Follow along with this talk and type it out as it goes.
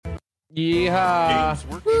Yeehaw. Games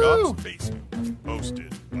Workshop's Basement.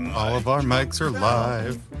 Hosted by All of our mics are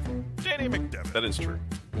live. Danny McDevitt. That is true.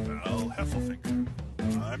 Val Heffelfinger.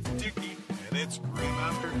 I'm Dicky, and it's Grim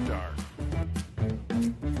After Dark.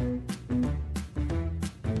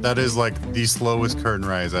 That is like the slowest curtain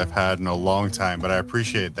rise I've had in a long time, but I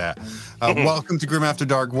appreciate that. Welcome to Grim After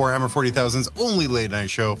Dark, Warhammer 40,000's only late night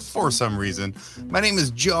show for some reason. My name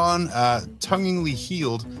is John, tonguingly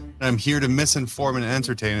healed, and I'm here to misinform and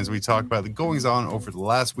entertain as we talk about the goings on over the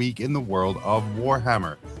last week in the world of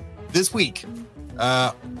Warhammer. This week,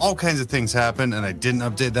 all kinds of things happened, and I didn't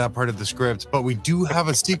update that part of the script, but we do have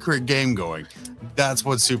a secret game going. That's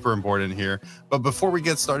what's super important here. But before we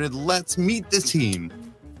get started, let's meet the team.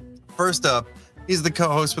 First up, he's the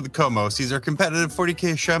co-host with the co-most. He's our competitive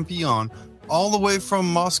 40K champion, all the way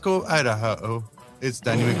from Moscow, Idaho. It's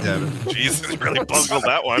Danny McDevitt. Jesus, really bungled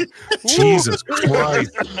that one. Jesus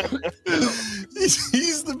Christ.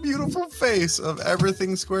 He's the beautiful face of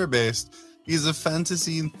everything square-based. He's a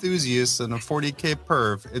fantasy enthusiast and a 40K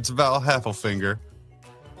perv. It's Val Heffelfinger.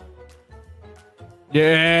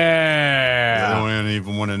 Yeah. I don't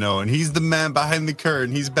even want to know. And he's the man behind the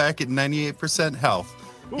curtain. He's back at 98% health.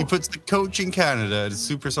 He puts the coach in Canada as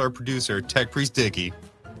superstar producer, Tech Priest Dicky.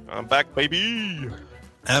 I'm back, baby.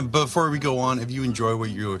 And before we go on, if you enjoy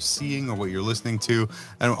what you're seeing or what you're listening to,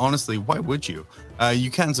 and honestly, why would you? You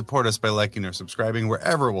can support us by liking or subscribing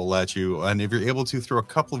wherever it will let you. And if you're able to, throw a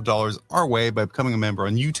couple of dollars our way by becoming a member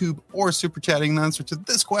on YouTube or super chatting an answer to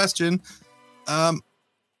this question.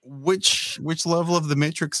 Which level of the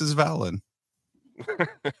Matrix is Val in?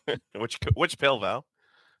 Which pill, Val?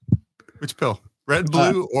 Which pill? Red,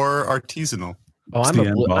 blue, or artisanal? Oh,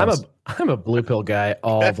 I'm a blue pill guy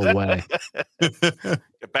all the way.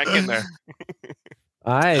 Get back in there.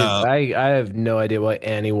 I have no idea why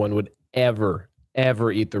anyone would ever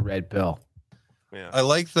eat the red pill. Yeah. I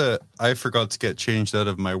like that I forgot to get changed out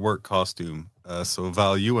of my work costume. So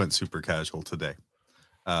Val, you went super casual today.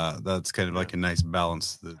 That's kind of like a nice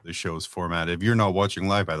balance the show's format. If you're not watching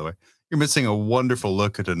live, by the way, you're missing a wonderful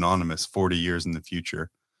look at Anonymous 40 years in the future.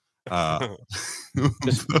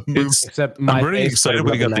 Except I'm pretty excited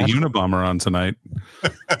we got the Unabomber on tonight.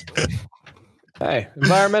 Hey,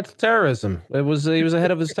 environmental terrorism. He was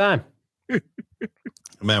ahead of his time.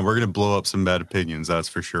 Man, we're gonna blow up some bad opinions, that's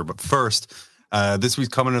for sure. But first, this week's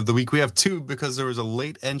comment of the week, we have two because there was a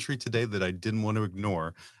late entry today that I didn't want to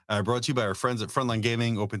ignore. Brought to you by our friends at Frontline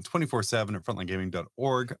Gaming, open 24/7 at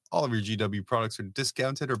frontlinegaming.org. All of your GW products are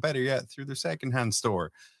discounted, or better yet, through their secondhand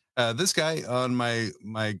store. This guy on my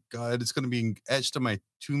God, it's going to be etched on my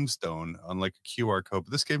tombstone on like a QR code.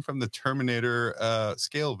 But this came from the Terminator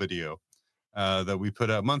scale video that we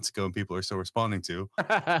put out months ago, and people are still responding to.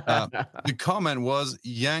 The comment was,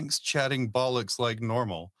 Yanks chatting bollocks like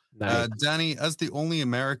normal. Nice. Danny, as the only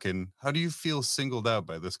American, how do you feel singled out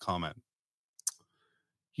by this comment?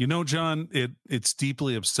 You know, John, it's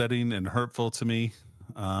deeply upsetting and hurtful to me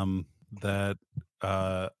that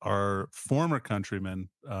our former countrymen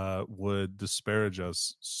would disparage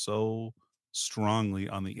us so strongly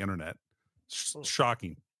on the internet.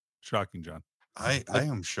 Shocking, John. I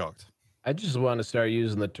am shocked. I just want to start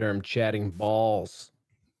using the term chatting balls.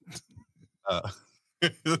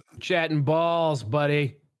 Chatting balls,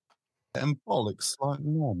 buddy. And bollocks like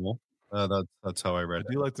normal. That's how I read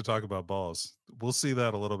I do like to talk about balls. We'll see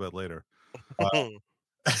that a little bit later.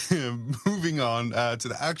 Moving on to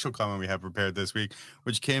the actual comment we have prepared this week,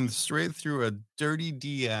 which came straight through a dirty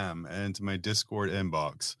DM into my Discord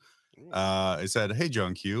inbox. It said, "Hey,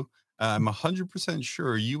 John Q, I'm 100%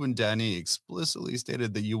 sure you and Danny explicitly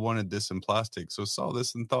stated that you wanted this in plastic, so saw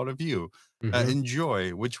this and thought of you.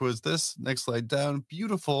 Enjoy," which was this next slide down.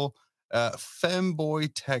 Beautiful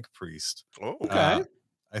femboy tech priest. Oh, Okay.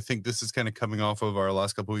 I think this is kind of coming off of our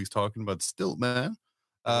last couple of weeks talking about Stilt Man.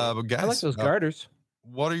 But guys, I like those garters.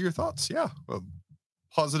 what are your thoughts? Yeah,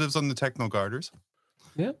 positives on the techno garters.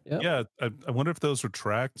 Yeah. Yeah, I wonder if those are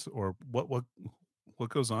tracked or what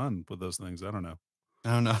goes on with those things. I don't know.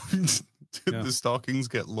 I don't know. Did Yeah. the stockings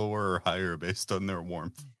get lower or higher based on their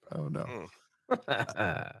warmth? I don't know.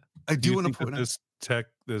 I do you want to think that point out,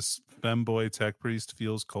 this femboy tech priest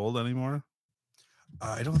feels cold anymore?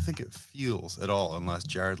 I don't think it feels at all unless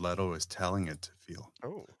Jared Leto is telling it to feel.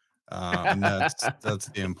 oh. And that's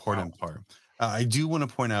the important part. I do want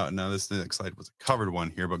to point out, now this next slide was a covered one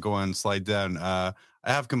here, but go on, slide down. I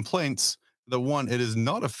have complaints. The one, it is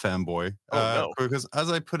not a femboy. No. Because as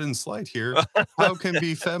I put in slide here, how can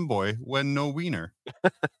be femboy when no wiener?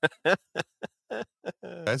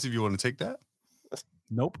 Guys, if you want to take that.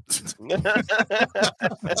 Nope.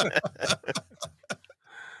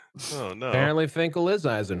 Oh no. Apparently Finkel is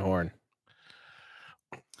Eisenhorn.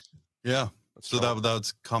 Yeah. Let's So roll.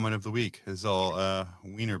 that's comment of the week is all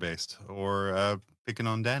wiener based or picking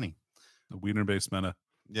on Danny. The wiener-based meta.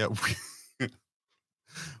 Yeah.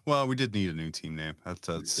 Well, we did need a new team name. That's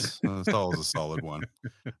always a solid one.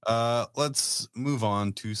 Let's move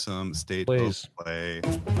on to some state Please. of play.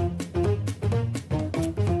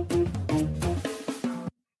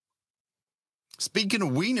 Speaking of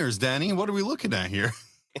wieners, Danny, what are we looking at here?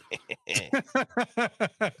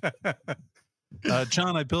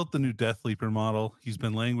 John, I built the new Death Leaper model. He's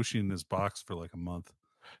been languishing in his box for like a month.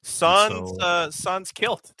 Son's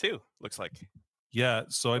killed too. Looks like. Yeah,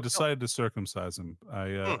 so I decided to circumcise him.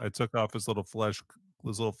 I took off his little flesh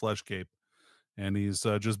cape, and he's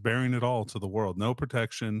just bearing it all to the world. No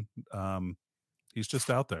protection. He's just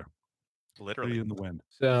out there, Literally in the wind.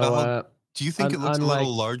 So, do you think it looks a unlike-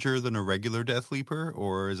 little larger than a regular Death Leaper,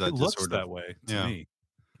 or is that It just looks sort that of way to me.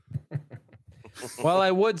 well,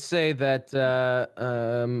 I would say that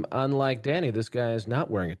unlike Danny, this guy is not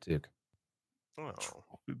wearing a toque. Oh.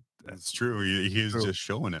 That's true. He's True. just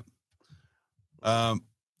showing it.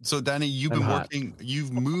 So Danny, you've I'm been hot. working.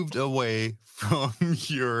 You've moved away from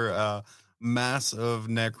your mass of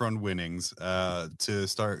Necron winnings to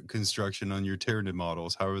start construction on your Tyranid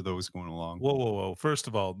models. How are those going along? Whoa. First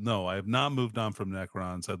of all, no, I have not moved on from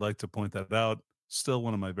Necrons. I'd like to point that out. Still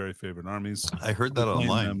one of my very favorite armies. I heard that We're playing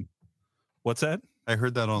online. them. What's that? I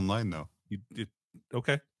heard that online though.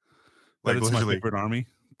 Okay. Like That it's my literally favorite army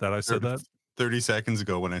that I said that. 30 seconds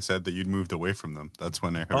ago when I said that you'd moved away from them. That's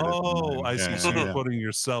when I heard it. Oh, I see. Yeah, So yeah, you're yeah. putting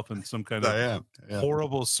yourself in some kind of I am. Yeah.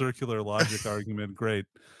 horrible circular logic argument. Great.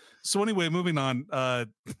 So anyway, moving on. I'm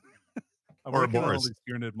Or working on all Boris. these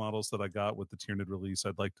Tyranid models that I got with the Tyranid release.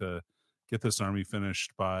 I'd like to get this army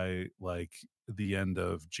finished by like the end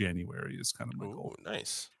of January is kind of my goal. Ooh,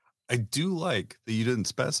 nice. I do like that you didn't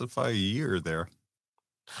specify a year there.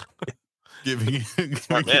 giving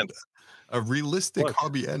Smart man. it a realistic Look.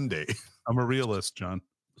 hobby end date. I'm a realist, John.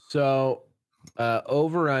 So,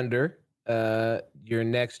 over under your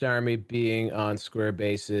next army being on square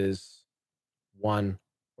bases 1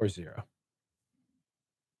 or 0.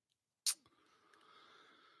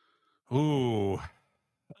 Ooh,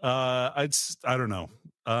 I don't know.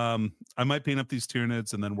 I might paint up these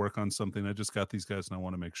Tyranids and then work on something. I just got these guys and I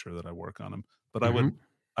want to make sure that I work on them. But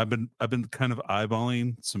I've been kind of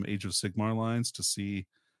eyeballing some Age of Sigmar lines to see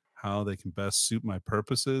how they can best suit my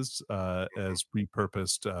purposes as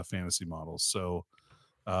repurposed fantasy models. So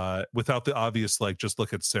without the obvious, like just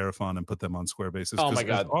look at Seraphon and put them on square bases. Oh 'cause my as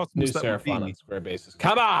God, awesome new as that would Seraphon be, on square bases.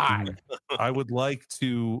 Come on! I would like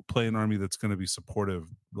to play an army that's going to be supportive,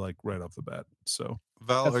 like right off the bat. So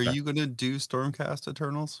Val, That's are fair. you going to do Stormcast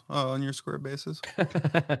Eternals on your square bases?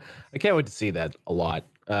 I can't wait to see that a lot.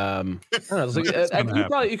 I don't know. It's like, It's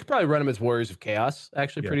gonna you could probably run them as Warriors of Chaos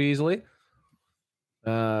actually Yeah. pretty easily.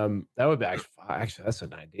 That would be actually that's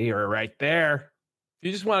an idea right there. If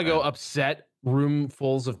you just want to go upset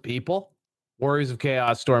roomfuls of people, Warriors of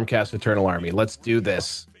Chaos, Stormcast, Eternal Army. Let's do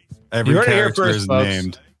this. Every You heard it here character first, is folks.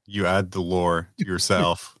 named. You add the lore to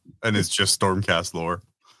yourself, and it's just Stormcast lore.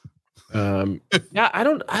 Yeah, I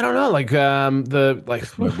don't know. Like the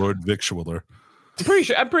like my Lord Victualler.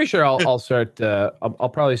 I'm pretty sure I'll start. I'll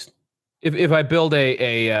probably if I build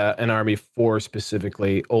an army for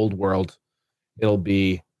specifically Old World, it'll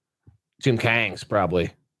be Tomb Kangs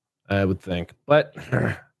probably. I would think, but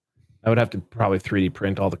I would have to probably 3D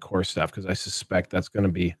print all the core stuff because I suspect that's going to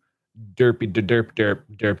be derp.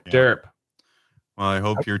 Yeah. Well, I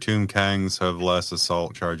hope your Tomb Kangs have less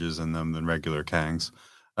assault charges in them than regular Kangs.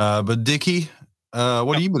 But Dickie,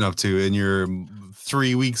 what have you been up to in your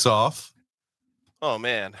 3 weeks off? Oh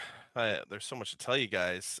man, there's so much to tell you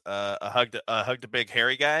guys. I hugged a big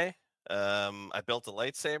hairy guy. I built a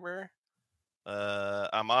lightsaber.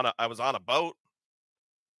 I was on a boat,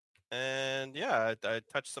 and yeah, I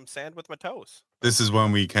touched some sand with my toes. This is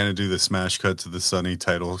when we kind of do the smash cut to the Sunny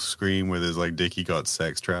title screen where there's like Dickie got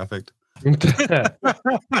sex trafficked.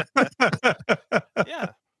 Yeah,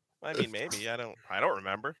 I mean maybe I don't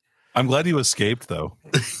remember. I'm glad you escaped though.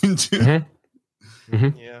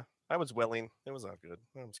 Yeah, I was willing. It was all good.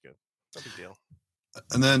 That was good. No big deal.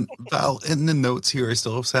 And then Val, in the notes here, I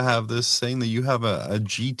still have this saying that you have a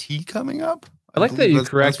GT coming up. I like that believe you that's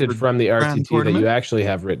corrected for from the Grand RTT that Tournament. you actually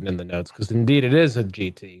have written in the notes because indeed it is a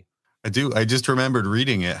GT. I do. I just remembered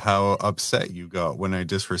reading it, how upset you got when I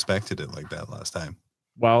disrespected it like that last time.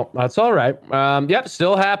 Well, that's all right. Yep,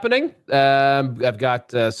 still happening. I've got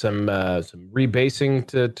some rebasing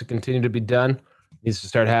to continue to be done. Needs to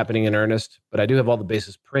start happening in earnest. But I do have all the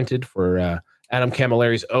bases printed for Adam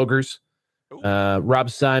Camilleri's Ogres. Rob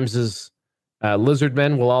Symes's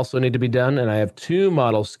Lizardmen will also need to be done, and I have 2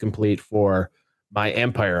 models to complete for my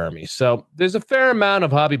Empire army. So there's a fair amount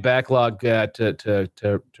of hobby backlog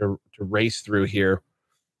to race through here.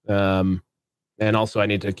 And also I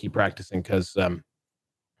need to keep practicing because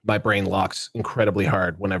my brain locks incredibly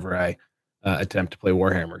hard whenever I attempt to play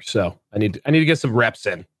Warhammer. So I need to get some reps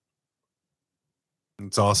in.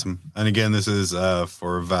 It's awesome. And again, this is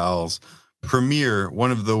for Val's premiere, one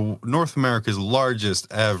of the North America's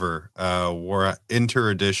largest ever War Inter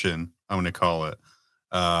Edition, I'm going to call it,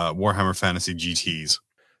 Warhammer Fantasy GTs.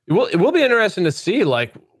 It will be interesting to see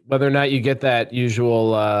like whether or not you get that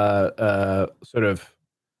usual sort of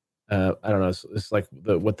I don't know, it's like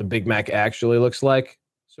what the Big Mac actually looks like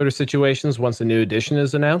sort of situations once the new edition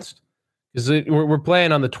is announced. Because we're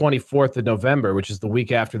playing on the 24th of November, which is the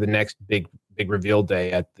week after the next big reveal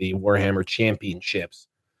day at the Warhammer Championships.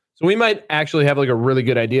 So we might actually have like a really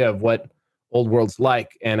good idea of what Old World's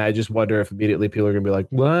like. And I just wonder if immediately people are going to be like,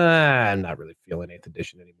 well, I'm not really feeling 8th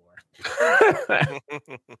edition anymore.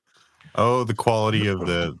 Oh, the quality of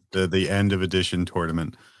the end of edition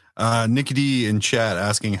tournament. Nicky D in chat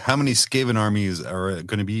asking how many Skaven armies are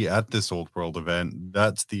going to be at this Old World event.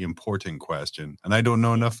 That's the important question. And I don't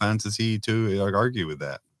know enough fantasy to argue with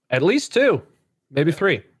that. At least 2, maybe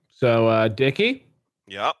 3. So Dickie?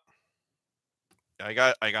 Yep. I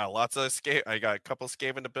got lots of I got a couple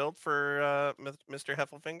Skaven to build for Mr.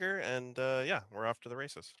 Heffelfinger, and yeah, we're off to the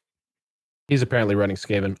races. He's apparently running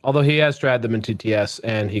Skaven, although he has tried them in TTS,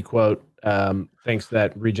 and he quote thinks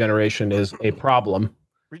that regeneration is a problem.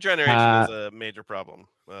 Regeneration is a major problem.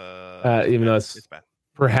 Even though it's bad.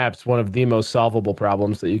 Perhaps one of the most solvable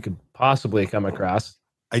problems that you could possibly come across.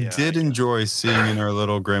 I did enjoy seeing in our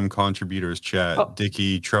little Grim contributors chat,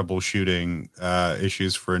 Dickie troubleshooting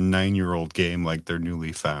issues for a 9-year-old game like they're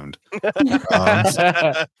newly found. It's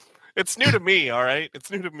new to me, all right? It's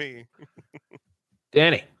new to me.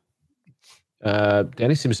 Danny.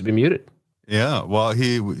 Danny seems to be muted. Yeah, well,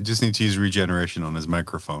 he just needs to use regeneration on his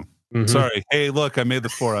microphone. Mm-hmm. Sorry. Hey, look, I made the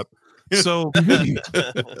 4 up. So, Dickie,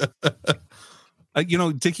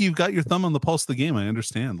 you've got your thumb on the pulse of the game. I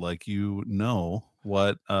understand. Like, you know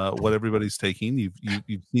what everybody's taking. You've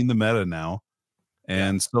seen the meta now,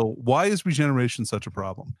 and so why is regeneration such a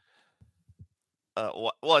problem?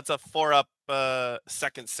 Well, it's a 4-up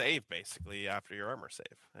second save basically after your armor save.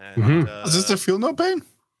 And is this a feel no pain?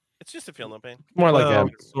 It's just a feel no pain. More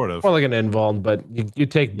like sort of more like an invuln, but you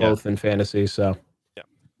take both in fantasy. So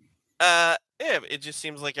yeah, it just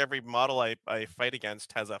seems like every model I fight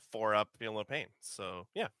against has a 4-up feel no pain. So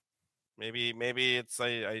yeah. Maybe it's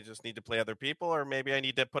I just need to play other people, or maybe I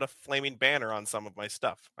need to put a flaming banner on some of my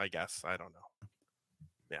stuff. I guess I don't know.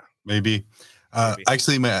 Yeah, maybe.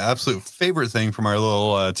 Actually, my absolute favorite thing from our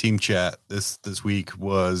little team chat this week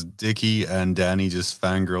was Dickie and Danny just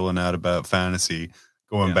fangirling out about fantasy,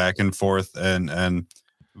 going back and forth, and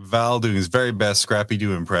Val doing his very best Scrappy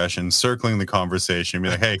Doo impression, circling the conversation, be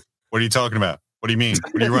like, "Hey, what are you talking about? What do you mean?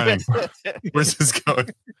 What are you running? Where's this going?"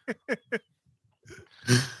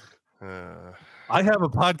 I have a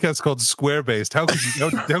podcast called Square Based. How could you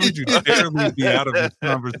dare leave me out of this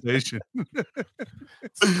conversation?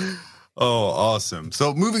 Oh, awesome.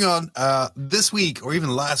 So moving on, this week or even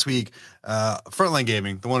last week, Frontline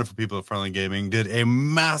Gaming, the wonderful people at Frontline Gaming, did a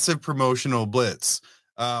massive promotional blitz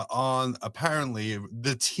on apparently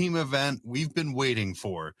the team event we've been waiting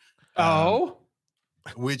for.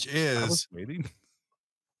 Which is I was waiting.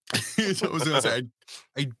 So I was gonna say,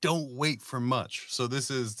 I don't wait for much. So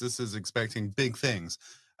this is expecting big things.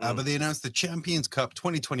 But they announced the Champions Cup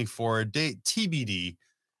 2024 date TBD,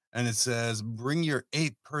 and it says bring your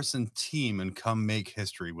 8-person team and come make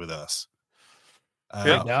history with us.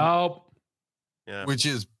 Nope. Yeah. Which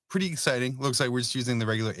is pretty exciting. Looks like we're just using the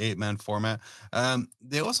regular 8-man format.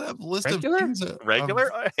 They also have a list Regular? of teams.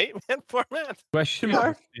 Regular 8-man format? Question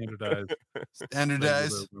mark?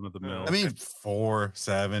 Standardized. Run-of-the-mill. I mean, 4,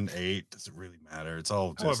 7, 8 doesn't really matter. It's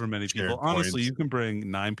all just however many people. Honestly, you can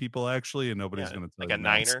bring 9 people actually, and nobody's going to tell like a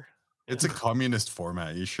niner. It's a communist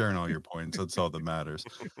format. You're sharing all your points. That's all that matters.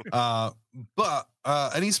 But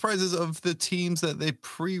any surprises of the teams that they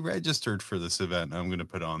pre-registered for this event? I'm going to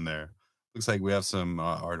put on there. Looks like we have some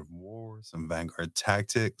Art of War, some Vanguard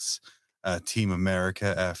Tactics, Team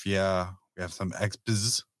America, yeah. We have some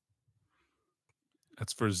XBiz.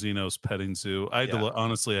 That's for Xenos Petting Zoo. I had to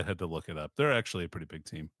honestly, I had to look it up. They're actually a pretty big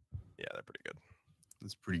team. Yeah, they're pretty good.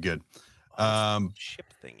 That's pretty good. Ship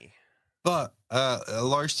thingy. But a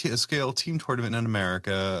large scale team tournament in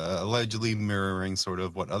America, allegedly mirroring sort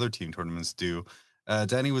of what other team tournaments do.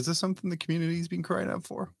 Danny, was this something the community's been crying out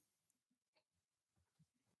for?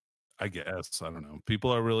 I guess. I don't know.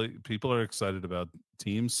 People are excited about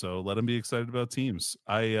teams, so let them be excited about teams.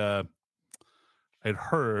 I'd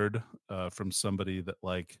heard from somebody that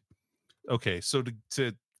like, okay, so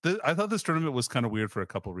I thought this tournament was kind of weird for a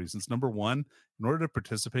couple reasons. Number one, in order to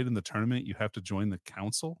participate in the tournament, you have to join the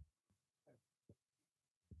council.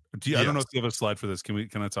 I don't know if you have a slide for this. Can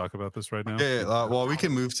I talk about this right now? Yeah. Well, we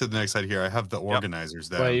can move to the next slide here. I have the organizers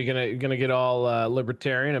down. Well, you're gonna get all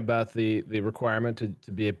libertarian about the requirement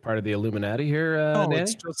to be a part of the Illuminati here. No, Danny?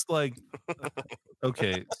 it's just like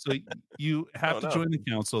okay, so you have to join the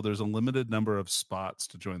council. There's a limited number of spots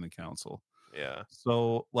to join the council. Yeah.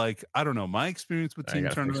 So, like, I don't know. My experience with team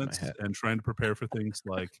tournaments and trying to prepare for things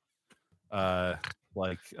like the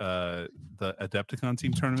Adepticon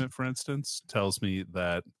team tournament, for instance, tells me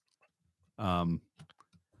that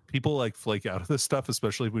people like flake out of this stuff,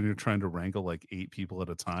 especially when you're trying to wrangle like 8 people at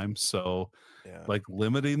a time. So like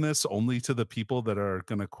limiting this only to the people that are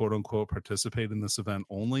going to quote unquote participate in this event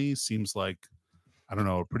only seems like, I don't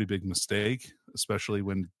know, a pretty big mistake, especially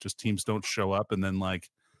when just teams don't show up, and then like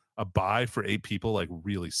a buy for 8 people like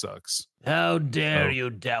really sucks. How dare you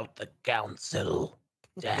doubt the council,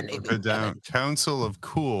 Danny? Down Council of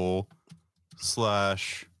Cool /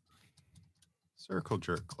 Circle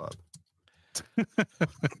Jerk Club.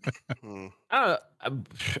 I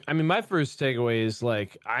mean, my first takeaway is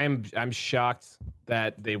like I'm shocked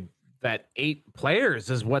that 8 players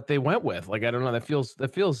is what they went with. Like, I don't know, that feels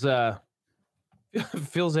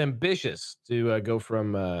feels ambitious to go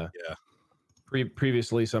from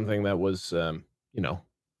previously something that was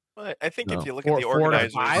I think if you look at the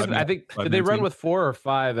organizers, 4 or 5, I think did they run with 4 or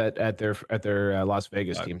 5 at their Las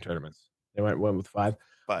Vegas team tournaments? They went with 5.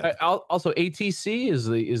 Also, ATC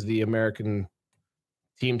is the American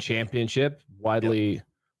team championship, widely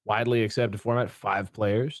accepted format, 5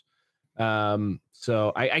 players.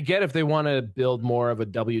 So I get if they want to build more of a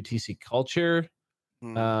WTC culture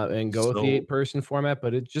and go with the 8-person format,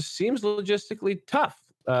 but it just seems logistically tough.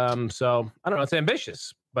 So I don't know, it's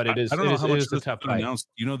ambitious, but it is. I don't know how much a tough fight. Announced.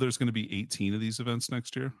 You know, there's going to be 18 of these events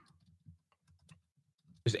next year.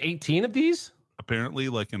 There's 18 of these, apparently,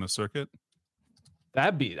 like in a circuit.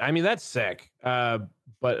 That's sick.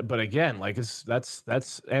 But again, like that's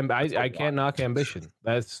and I can't knock ambition.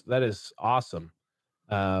 That is awesome.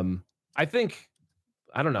 I think,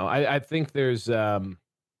 I don't know. I think there's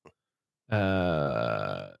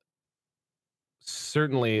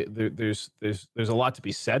certainly there's a lot to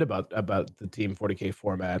be said about the Team 40K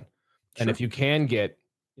format. And if you can get,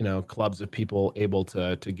 clubs of people able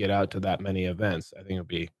to get out to that many events, I think it'll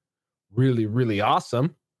be really, really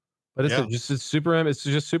awesome. But it's just super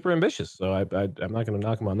ambitious. So I'm not going to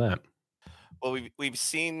knock them on that. Well, we've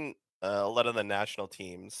seen a lot of the national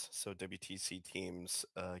teams, so WTC teams,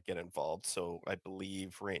 get involved. So I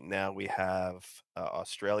believe right now we have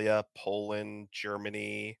Australia, Poland,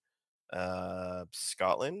 Germany,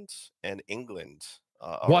 Scotland, and England.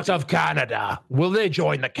 What of Canada? Will they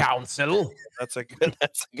join the council? That's a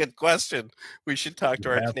good question. We should talk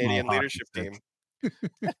to our Canadian leadership team.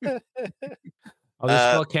 I'll just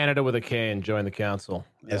spell Canada with a K and join the council.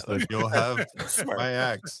 You'll have my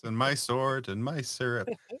axe and my sword and my syrup.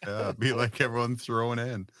 Be like everyone thrown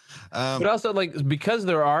in. But also, like, because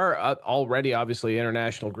there are already obviously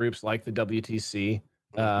international groups like the WTC,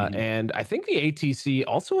 and I think the ATC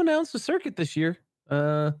also announced a circuit this year.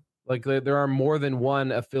 Like there are more than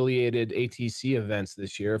one affiliated ATC events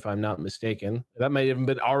this year, if I'm not mistaken. That might even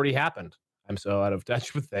already happened. I'm so out of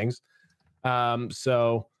touch with things.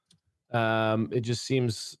 It just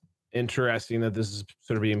seems interesting that this is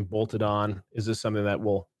sort of being bolted on. Is this something that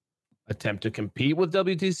will attempt to compete with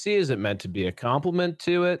WTC? Is it meant to be a complement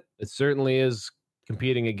to it? It certainly is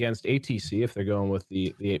competing against ATC if they're going with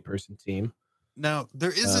the 8-person team. Now,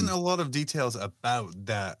 there isn't a lot of details about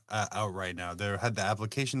that out right now. There had the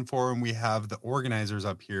application form. We have the organizers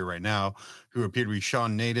up here right now, who appear to be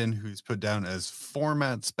Sean Naden, who's put down as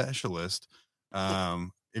format specialist.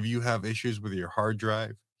 If you have issues with your hard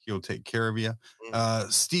drive, he'll take care of you.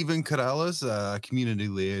 Stephen Corrales, community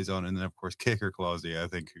liaison, and then of course Kicker Clausey, I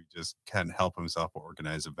think, who just can't help himself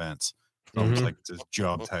organize events. It's almost like it's his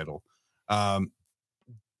job title.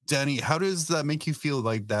 Danny, how does that make you feel?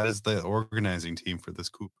 Like that is the organizing team for this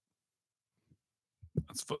coup?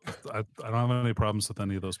 I don't have any problems with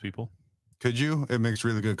any of those people. Could you? It makes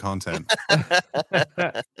really good content.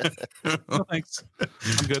 No, thanks.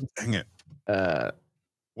 I'm good. Dang it.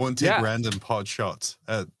 Won't take random pot shots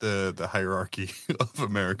at the hierarchy of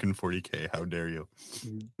American 40K. How dare you?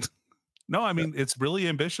 No, I mean, it's really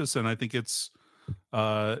ambitious, and I think it's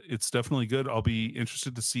definitely good. I'll be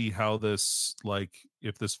interested to see how this, like,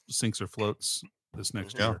 if this sinks or floats this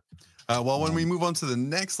next Yeah. year. Well, when we move on to the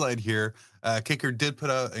next slide here, Kicker did put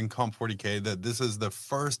out in Comp 40K that this is the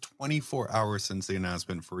first 24 hours since the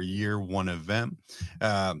announcement for a year one event.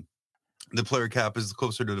 The player cap is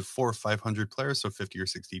closer to the 400 or 500 players, so 50 or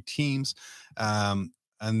 60 teams. And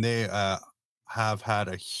they have had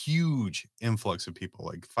a huge influx of people,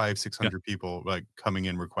 like 500-600 people like coming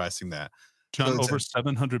in requesting that. John, So over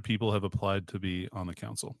 700 people have applied to be on the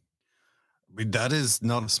council. I mean, that is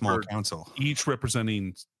not a small For council. Each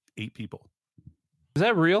representing 8 people. Is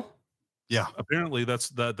that real? Yeah. Apparently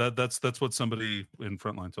that's what somebody in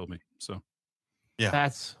Frontline told me. So Yeah.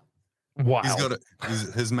 That's wild. He's got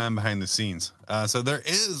his man behind the scenes. So there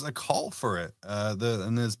is a call for it.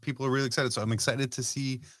 And there's people are really excited. So I'm excited to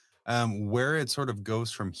see where it sort of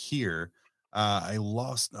goes from here. I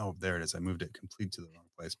lost. Oh, there it is. I moved it complete to the wrong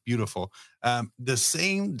place. Beautiful. The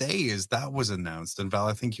same day as that was announced, and Val,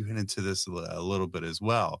 I think you hinted to this a little bit as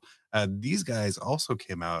well. These guys also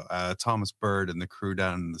came out. Thomas Bird and the crew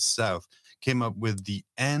down in the south came up with the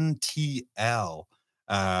NTL,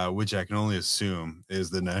 which I can only assume is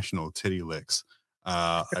the National Titty Licks.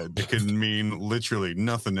 It can mean literally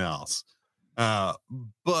nothing else.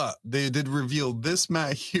 But they did reveal this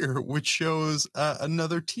mat here, which shows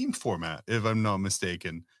another team format, if I'm not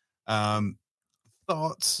mistaken.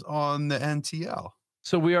 Thoughts on the NTL?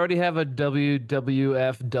 So we already have a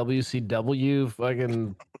WWF WCW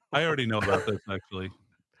fucking. I already know about this. Actually,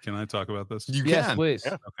 can I talk about this? You Yes, can. please.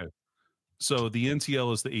 Yeah. Okay. So the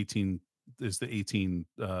NTL is the 18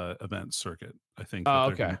 event circuit. I think that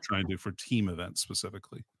they're gonna try and do for team events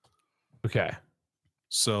specifically. Okay.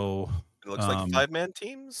 So It looks like 5-man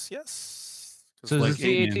teams. Yes. So is like this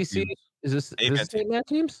the 8-man ATC? teams. Is this 8-man 8-man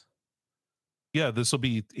teams? Yeah, this will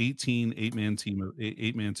be 18 8-man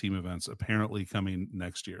team events apparently coming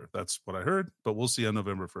next year. That's what I heard, but we'll see on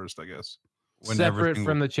November 1st, I guess. When Separate everything-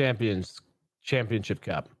 from the championship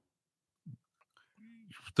cup.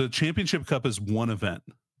 The championship cup is one event.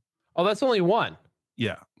 Oh, that's only one.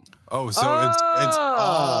 Yeah. Oh, so it's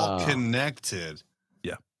all Oh. connected.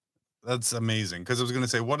 Yeah. That's amazing. Because I was going to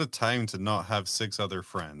say, what a time to not have 6 other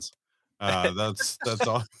friends. That's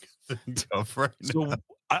all I can think of right now. So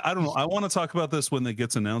I don't know. I want to talk about this when it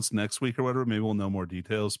gets announced next week or whatever. Maybe we'll know more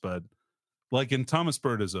details. But and Thomas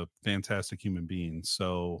Bird is a fantastic human being.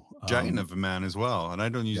 So Giant of a man as well. And I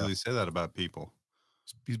don't usually say that about people.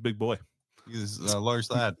 He's a big boy. He's a large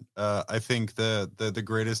lad. I think the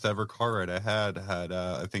greatest ever car ride I had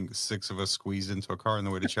I think 6 of us squeezed into a car on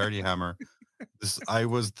the way to Charity Hammer. I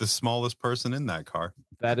was the smallest person in that car.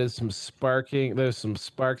 That is some sparking. There's some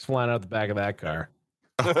sparks flying out the back of that car.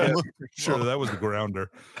 Yeah, sure, that was the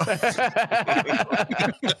grounder.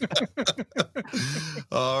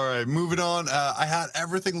 All right, moving on. I had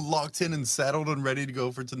everything locked in and settled and ready to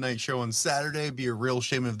go for tonight's show on Saturday. It'd be a real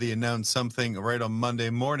shame if they announced something right on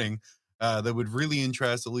Monday morning that would really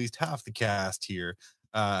interest at least half the cast here.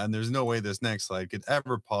 And there's no way this next slide could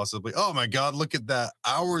ever possibly. Oh my God, look at that.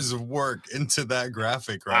 Hours of work into that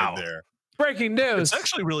graphic right there. Breaking news. It's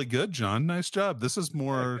actually really good, John. Nice job. This is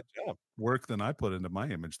more good job. work than I put into my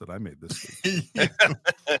image that I made this week.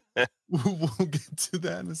 We'll get to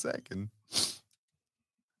that in a second.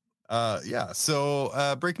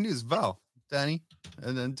 So breaking news, Val, Danny,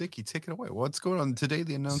 and then Dickie, take it away. What's going on today?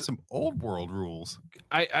 They announced some old world rules.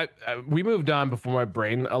 We moved on before my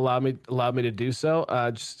brain allowed me to do so.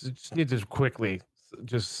 Just need to quickly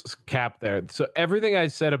just cap there. So everything I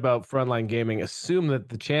said about Frontline Gaming, assume that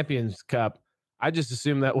the Champions Cup, I just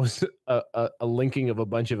assumed that was a linking of a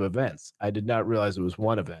bunch of events. I did not realize it was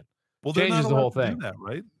one event. Well, they're Changes not the whole allowed to do thing. that,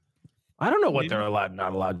 right? I don't know what Maybe. they're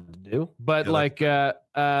not allowed to do, but Yeah,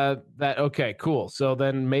 that okay, cool. So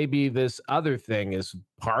then maybe this other thing is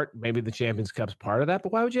maybe the Champions Cup's part of that.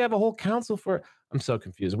 But why would you have a whole council for? I'm so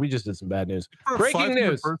confused. We just did some bad news. For a Breaking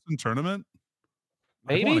news. 500-person tournament.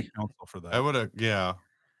 Maybe? I want a council for that. I would have, yeah.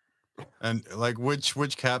 And like,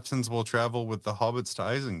 which captains will travel with the hobbits to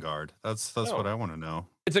Isengard? That's what I want to know.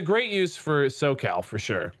 It's a great use for SoCal for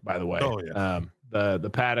sure. By the way, Oh, yeah. The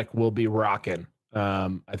paddock will be rocking. I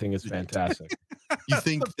think it's fantastic. You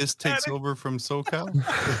think this takes over from SoCal?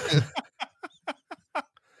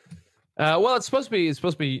 Well, it's supposed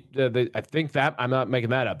to be. I think that I'm not making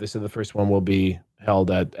that up. They said the first one will be held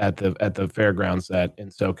at the fairgrounds in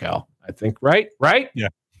SoCal. I think right. Yeah.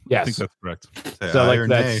 Yes. I think that's correct. So Aye like or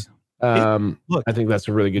that's. Look, I think that's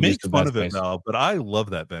a really good use Make of fun that of it space. now, but I love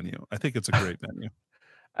that venue. I think it's a great venue.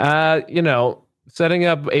 Setting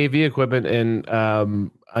up AV equipment in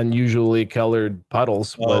unusually colored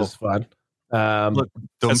puddles was fun. Look,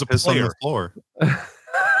 Don't as a piss on player, the floor.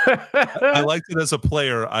 I liked it as a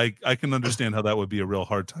player. I can understand how that would be a real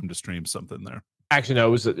hard time to stream something there. Actually, no,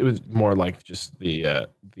 it was more like just the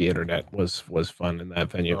internet was fun in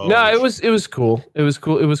that venue. Oh, No, it was cool. It was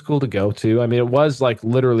cool. It was cool to go to. I mean, it was like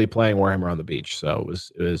literally playing Warhammer on the beach, so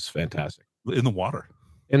it was fantastic. In the water.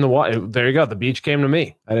 In the water, there you go. The beach came to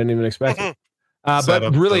me. I didn't even expect it. Set But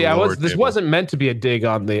up really, the lower this table. wasn't meant to be a dig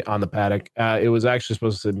on the paddock. It was actually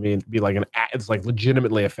supposed to be like it's like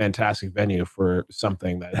legitimately a fantastic venue for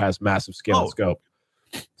something that has massive scale and scope.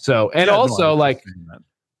 So, and Yeah, no, I also was like. just saying that.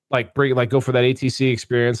 Like go for that ATC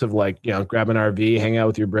experience of like, you know, grab an RV, hang out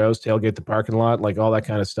with your bros, tailgate the parking lot, like all that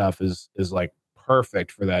kind of stuff is like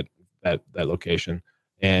perfect for that location.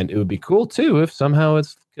 And it would be cool too if somehow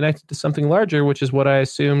it's connected to something larger, which is what I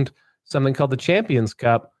assumed something called the Champions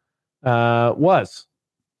Cup was.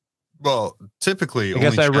 Well, typically, I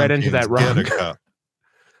guess only I read into that champions wrong. get a cup,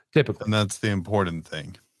 Typically, and that's the important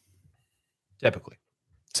thing.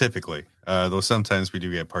 Typically, though sometimes we do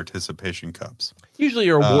get participation cups. Usually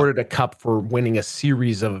you're awarded a cup for winning a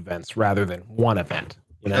series of events rather than one event.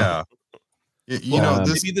 You know? Yeah. You know,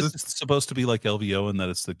 maybe this is supposed to be like LVO in that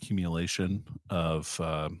it's the accumulation of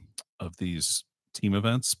these team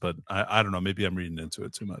events, but I don't know. Maybe I'm reading into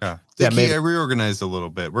it too much. Yeah, maybe. I reorganized a little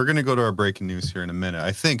bit. We're going to go to our breaking news here in a minute.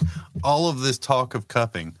 I think all of this talk of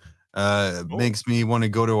cupping makes me want to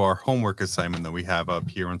go to our homework assignment that we have up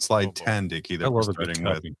here on slide 10, Dickie, that we're starting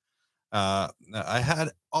with. I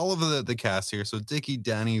had all of the cast here. So Dickie,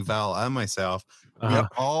 Danny, Val, and myself, we have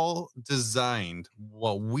all designed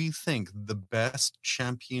what we think the best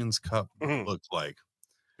Champions Cup looks like.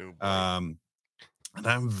 And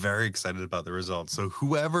I'm very excited about the results. So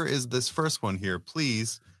whoever is this first one here,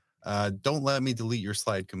 please don't let me delete your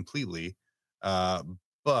slide completely.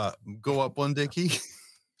 But go up one, Dickie.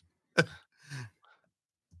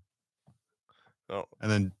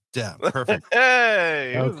 And then down. Perfect.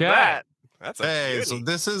 Hey, Okay. who's that? That's a Hey, so beauty.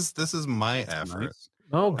 this is my effort. Nice.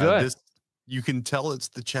 Oh, good. You can tell it's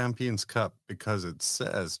the Champions Cup because it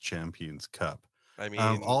says Champions Cup. I mean,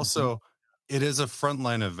 also, it is a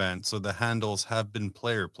frontline event, so the handles have been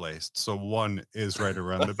player placed. So one is right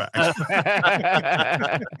around the back.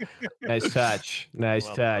 Nice touch. Nice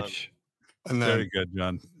Well touch. And then, Very good,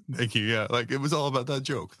 John. thank you. Yeah, like it was all about that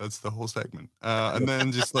joke. That's the whole segment. And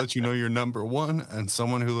then just let you know you're number one and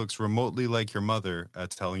someone who looks remotely like your mother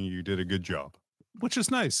telling you did a good job. Which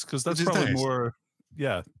is nice because that's Which is probably nice. more.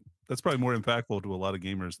 Yeah, that's probably more impactful to a lot of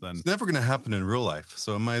gamers than. It's never going to happen in real life,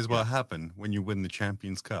 so it might as well happen when you win the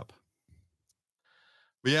Champions Cup.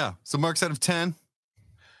 But yeah, so marks out of 10.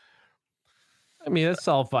 I mean, that's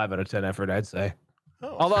all 5 out of 10 effort, I'd say.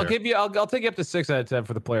 Although I'll take you up to 6 out of 10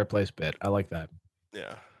 for the player place bit. I like that.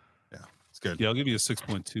 yeah. It's good. Yeah, I'll give you a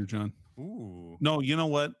 6.2, John. Ooh. No, you know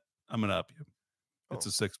what? I'm gonna up you. It's a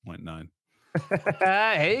 6.9.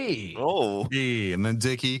 Hey. Oh, Hey, and then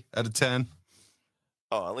Dickie out of 10.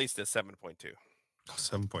 oh, at least a 7.2.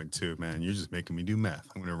 7.2, man. You're just making me do math.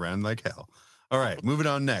 I'm going to round like hell. All right, moving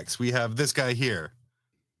on next. We have this guy here.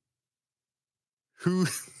 Who?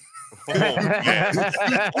 Oh, man. Whose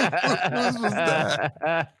was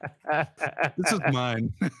that? This is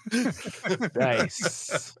mine.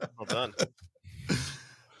 Nice. Well done.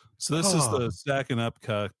 So this is the Stacking Up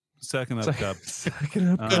Cup. Stacking Up Cup. Sucking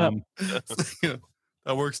up cup.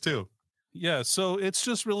 That works too. Yeah, so it's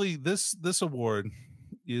just really this award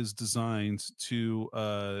is designed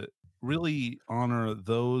to really honor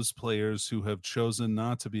those players who have chosen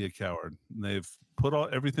not to be a coward. They've put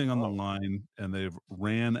everything on the line and they've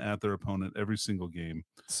ran at their opponent every single game.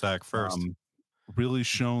 Sack first. Really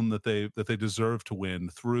shown that they deserve to win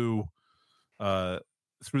through the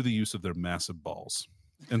use of their massive balls.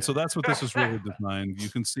 And so that's what this is really designed. You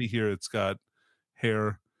can see here it's got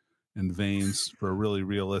hair and veins for a really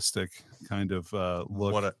realistic kind of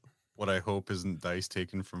look. What I hope isn't dice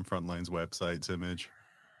taken from Frontline's website's image.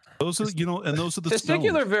 Those are, and those are the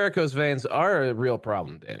Testicular stones. varicose veins are a real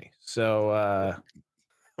problem, Danny. So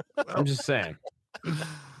I'm just saying.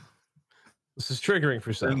 This is triggering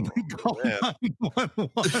for some.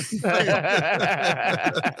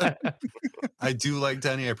 I do like,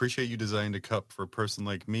 Danny, I appreciate you designed a cup for a person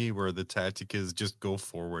like me where the tactic is just go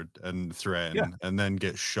forward and threaten and then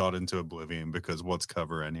get shot into oblivion because what's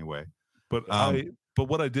cover anyway. But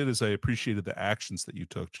what I did is I appreciated the actions that you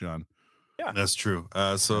took, John. Yeah, that's true.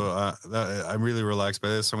 I'm really relaxed by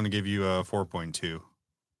this. I'm going to give you a 4.2.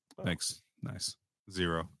 Thanks. Nice.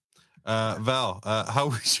 0. Val, how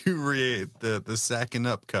would you rate the Sacking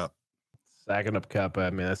Up Cup? Sacking Up Cup. I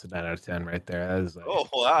mean, that's a 9 out of 10 right there. That is like, oh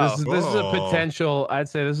wow. This is a potential. I'd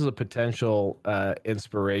say this is a potential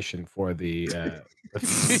inspiration for the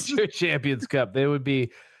future Champions Cup. They would be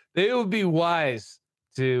wise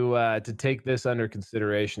to take this under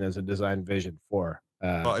consideration as a design vision for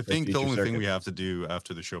Well, I for think the future only thing circuit. we have to do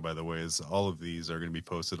after the show, by the way, is all of these are going to be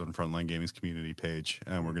posted on Frontline Gaming's community page,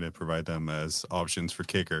 and we're going to provide them as options for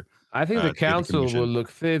Kicker. I think the to get a council will commission. look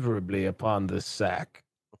favorably upon this sack.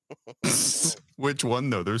 Which one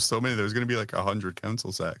though? There's so many. There's going to be like 100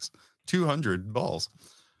 council sacks, 200 balls.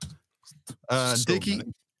 So Dickie,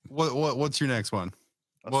 many. what's your next one?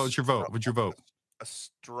 What was your vote? What's your vote? A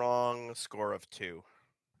strong score of 2.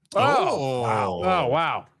 Oh, wow. Oh,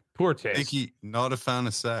 wow. Poor taste. Dickie, not a fan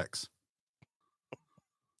of sex.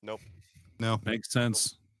 Nope. No. Makes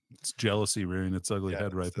sense. It's jealousy rearing its ugly Yeah,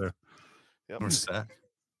 head right there. Yep. Or sack.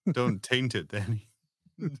 Don't taint it, Danny.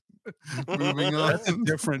 Moving on. That's a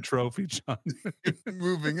different trophy, John.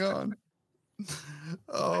 Moving on.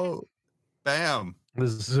 Oh, bam.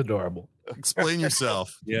 This is adorable. Explain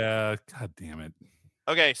yourself. Yeah, god damn it.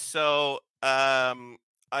 Okay, so I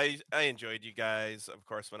enjoyed you guys, of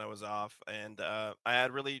course, when I was off, and I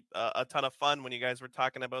had really a ton of fun when you guys were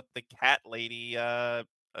talking about the cat lady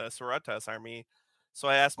Sorotas army. So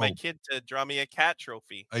I asked my Oh. kid to draw me a cat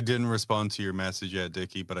trophy. I didn't respond to your message yet,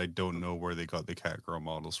 Dickie, but I don't know where they got the cat girl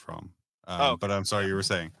models from. Oh, But I'm sorry, you were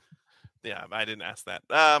saying. Yeah, I didn't ask that.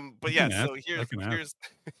 But You yeah, can so ask. I can ask. here's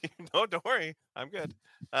no, don't worry, I'm good.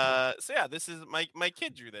 So yeah, this is my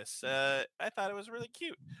kid drew this. I thought it was really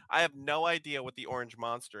cute. I have no idea what the orange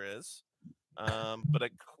monster is, but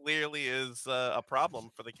it clearly is a problem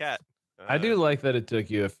for the cat. I do like that it took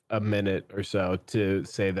you a minute or so to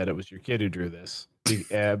say that it was your kid who drew this.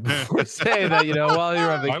 Before saying that, while you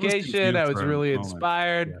were on I was vacation, I confused was for a really moment.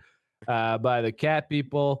 inspired by the cat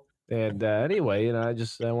people. And anyway, I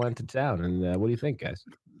just went to town. And what do you think, guys?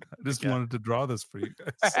 I just Yeah. wanted to draw this for you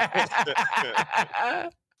guys.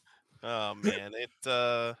 Oh man,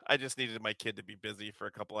 I just needed my kid to be busy for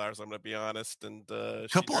a couple hours. I'm gonna be honest, and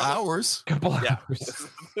Couple hours? Couple Yeah. hours.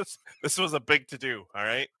 This was a big to do. All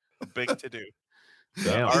right, a big to do.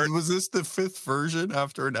 Damn. Was this the 5th version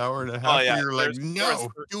after an hour and a half? yeah, Where you're like, there no,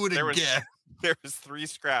 was- do it there was- again. There was 3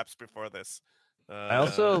 scraps before this. I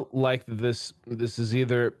also like that this is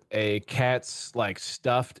either a cat's like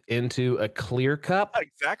stuffed into a clear cup,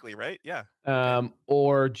 exactly right. Yeah.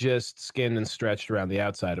 or just skinned and stretched around the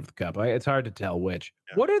outside of the cup. It's hard to tell which.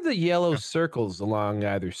 Yeah. What are the yellow circles along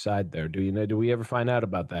either side there? Do you know? Do we ever find out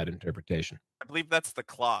about that interpretation? I believe that's the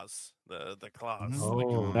claws. The claws.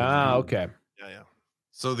 Oh. Ah, okay. Yeah.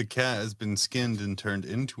 So the cat has been skinned and turned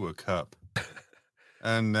into a cup.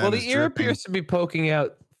 And then Well, the it's ear dripping. appears to be poking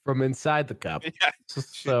out from inside the cup. Yeah.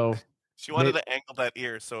 So She wanted to angle that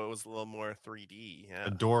ear so it was a little more 3D. Yeah.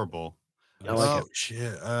 Adorable. I like it.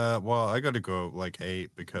 Shit. Well, I got to go like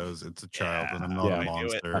 8 because it's a child and I'm not Yeah. a I knew it.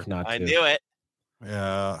 monster. Tough not I to. knew it.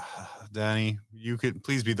 Yeah, Danny, you could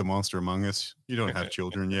please be the monster among us. You don't have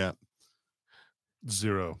children yet.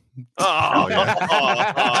 0. Oh, yeah.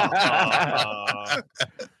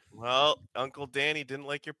 Well, Uncle Danny didn't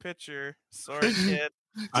like your picture. Sorry, kid.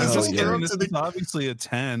 I'm Just just yeah. kidding. up This to the- is obviously a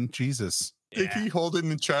 10. Jesus. Dickie holding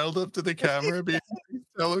the child up to the camera, being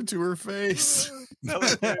tell her to her face.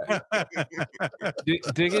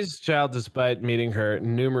 Diggie's child, despite meeting her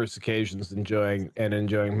numerous occasions, enjoying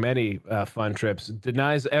many fun trips,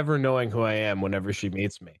 denies ever knowing who I am whenever she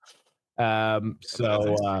meets me. Funny So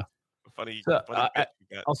bit I- you got.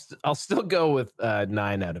 I'll still go with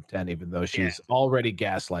 9 out of 10, even though she's already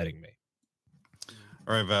gaslighting me.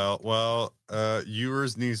 All right, Val. Well,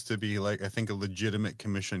 yours needs to be like I think a legitimate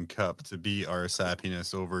commission cup to be our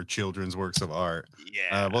sappiness over children's works of art.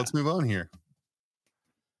 Yeah. Let's move on here.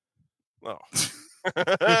 Oh.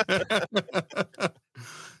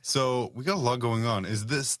 So we got a lot going on. Is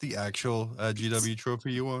this the actual GW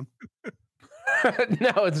trophy you won?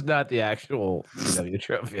 No, it's not the actual GW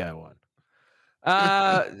trophy I won.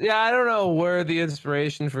 Yeah, I don't know where the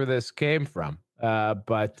inspiration for this came from.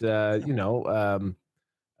 But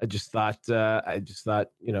I just thought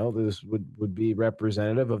this would be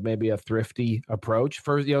representative of maybe a thrifty approach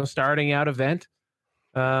for starting out event.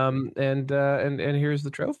 And here's the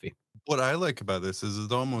trophy. What I like about this is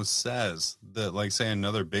it almost says that, like, say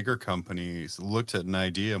another bigger company looked at an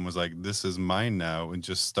idea and was like, "This is mine now," and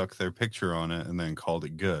just stuck their picture on it and then called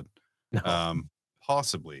it good. No.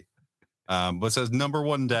 Possibly. But it says number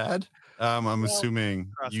 1 dad. I'm assuming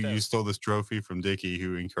crossed you out. stole this trophy from Dickie,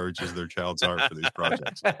 who encourages their child's art for these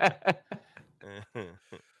projects.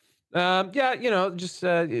 Just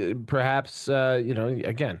perhaps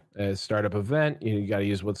again, a startup event. You got to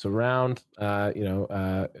use what's around.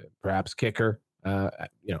 Perhaps Kicker.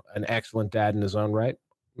 An excellent dad in his own right.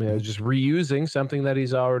 Just reusing something that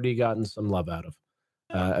he's already gotten some love out of.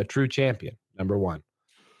 A true champion, number 1.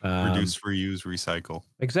 Reduce, reuse, recycle.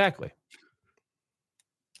 Exactly.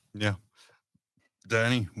 Yeah.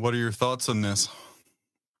 Danny, what are your thoughts on this?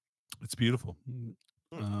 It's beautiful.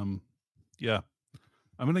 Hmm. Yeah,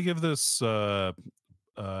 I'm gonna give this like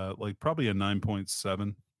probably a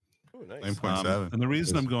 9.7. Ooh, nice. 9.7. And the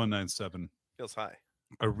reason I'm going 9.7, Feels high.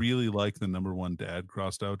 I really like the number one dad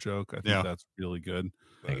crossed out joke. I think Yeah. that's really good.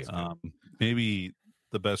 Thank you. Maybe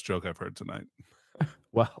the best joke I've heard tonight.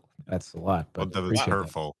 Well, that's a lot, But but that was appreciate that.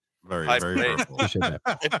 hurtful. Very, High very praise. hurtful. Appreciate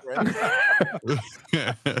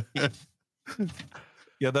that.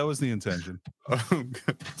 Yeah, that was the intention.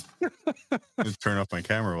 Just turn off my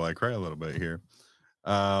camera while I cry a little bit here.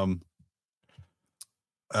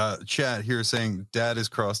 Chat here saying dad is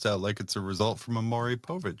crossed out like it's a result from a Maury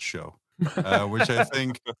Povich show, which I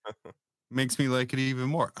think makes me like it even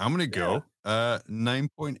more. I'm gonna go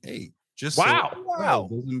 9.8. Just Wow. so Kyle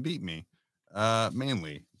doesn't beat me,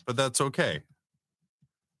 mainly, but that's okay.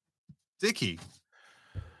 Dickie,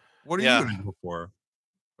 what are you gonna go for?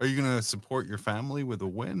 Are you gonna support your family with a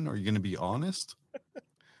win? Are you gonna be honest?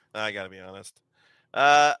 I gotta be honest.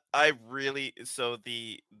 I really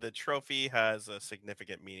the trophy has a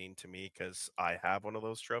significant meaning to me because I have one of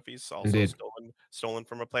those trophies, also Indeed. stolen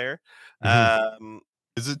from a player. Mhm.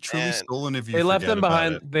 Is it truly And stolen if you They left forget them about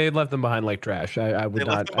behind. it? They left them behind like trash. I would they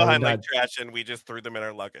not. left them I would behind like not. trash, and we just threw them in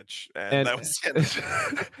our luggage, and that was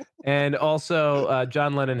it. And also,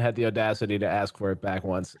 John Lennon had the audacity to ask for it back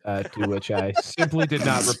once, to which I simply did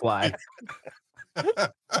not reply.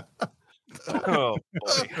 Oh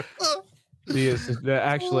boy, He is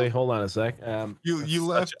actually. Hold on a sec. You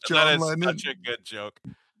left that John is Lennon. such a good joke.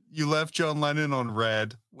 You left John Lennon on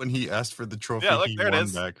red when he asked for the trophy Yeah, look, he there it won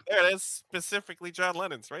is. back. There it is. Specifically, John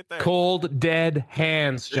Lennon's right there. Cold, dead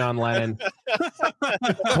hands, John Lennon.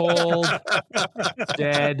 Cold,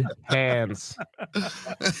 dead hands.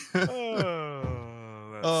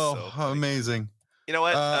 Oh, Oh, so funny. amazing. You know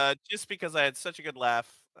what? Just because I had such a good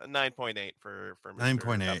laugh, 9.8 for Mr.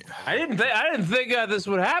 9.8. I didn't think this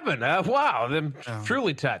would happen. Wow, I'm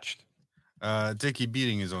truly touched. Dickie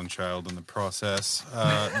beating his own child in the process.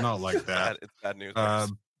 Not like that. It's bad news.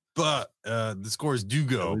 But the scores do At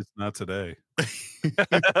go. least not today.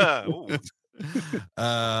 Ooh.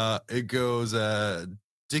 It goes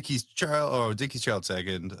Dickie's child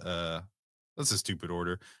second. That's a stupid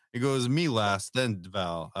order. It goes me last, then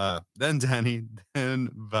Val, then Danny, then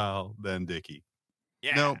Val, then Dickie.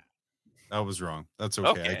 Yeah. Nope, I was wrong. That's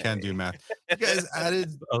okay. I can't do math. You guys added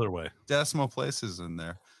The other way. decimal places in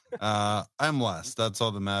there. I'm last. That's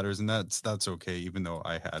all that matters, and that's okay, even though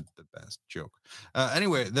I had the best joke.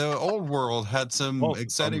 Anyway, the old world had some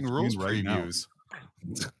exciting rules right now. previews.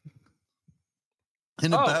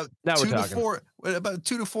 In about now we're 2 to talking. 4 about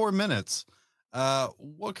 2 to 4 minutes.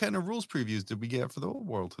 What kind of rules previews did we get for the old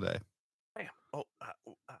world today? Oh,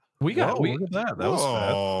 We got. Whoa, look at that. That was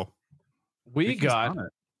fast. Oh, We Dickie's got. on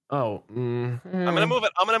it. Oh, I'm gonna move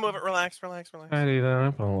it. I'm gonna move it. Relax. Tidy that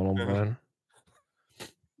up a little bit.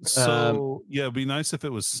 So yeah, it'd be nice if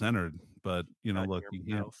it was centered, but you know, Not look,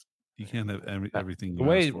 your you can't have everything The you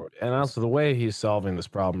way, asked for. and also the way he's solving this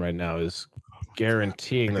problem right now is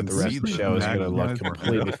guaranteeing I that can the rest see of the the show is going to look magnifying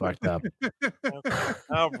completely fucked up.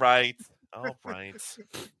 All right. Oh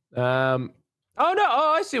no!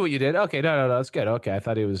 Oh, I see what you did. Okay, no, that's good. Okay, I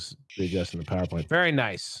thought he was readjusting the PowerPoint. Very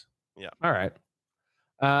nice. Yeah. All right.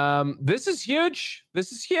 This is huge.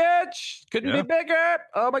 Couldn't be bigger.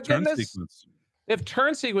 Oh my Turn goodness. sequence. If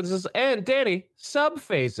turn sequences and Danny sub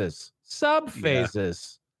phases.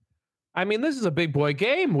 I mean, this is a big boy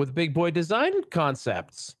game with big boy design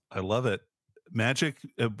concepts. I love it. Magic,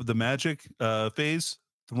 the magic phase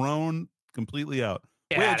thrown completely out.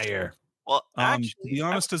 Get out of here. Well, To actually, be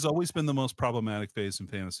honest, has always been the most problematic phase in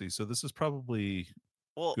fantasy. So this is probably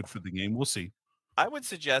well, good for the game. We'll see. I would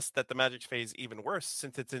suggest that the magic phase even worse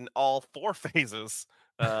since it's in all 4 phases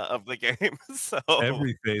of the game. So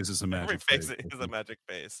Every phase is a magic every phase phase. is a magic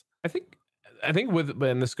phase. I think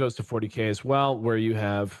and this goes to 40K as well, where you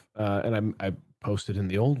have and I posted in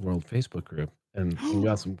the Old World Facebook group, and we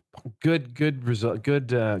got some good result,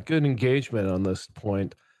 good engagement on this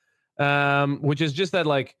point, which is just that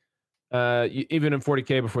like even in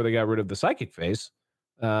 40K before they got rid of the psychic phase,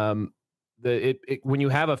 when you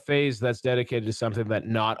have a phase that's dedicated to something that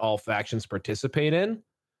not all factions participate in,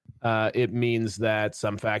 it means that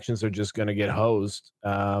some factions are just going to get hosed,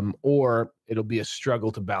 or it'll be a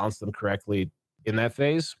struggle to balance them correctly in that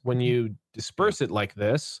phase. When you disperse it like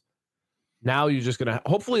this, now you're just going to,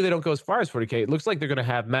 hopefully they don't go as far as 40K. It looks like they're going to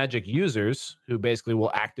have magic users who basically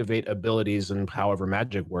will activate abilities and however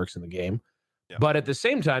magic works in the game. Yeah. But at the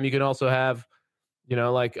same time, you can also have,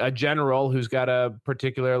 like a general who's got a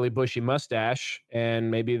particularly bushy mustache, and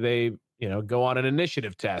maybe they, go on an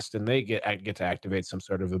initiative test and they get to activate some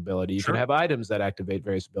sort of ability. You can have items that activate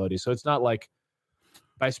various abilities. So it's not like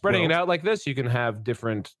by spreading it out like this, you can have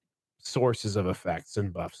different sources of effects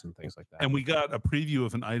and buffs and things like that. And we got a preview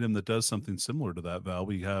of an item that does something similar to that, Val.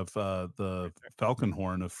 We have the Falcon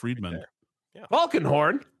Horn of Friedman. Right there. Falcon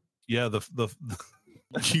Horn. Yeah, the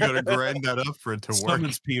You got to grind that up for it to work.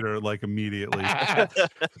 summons Peter like immediately.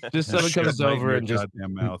 Just someone Shove comes right in over your and just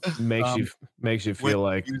goddamn mouth. makes you When feel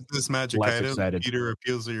like you use this magic less item, excited. Peter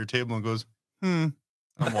appeals to your table and goes, and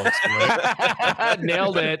walks away.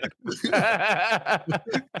 nailed it.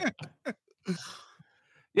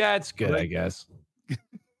 Yeah, it's good, I guess.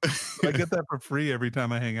 I get that for free every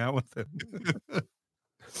time I hang out with him.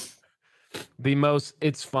 The most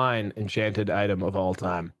it's fine enchanted item of all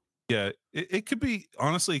time. Yeah, it could be,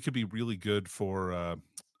 honestly, it could be really good for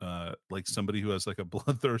like somebody who has like a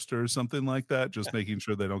bloodthirster or something like that. Just making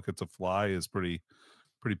sure they don't get to fly is pretty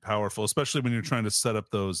powerful, especially when you're trying to set up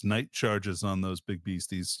those night charges on those big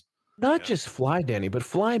beasties. Not just fly, Danny, but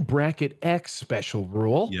fly bracket X special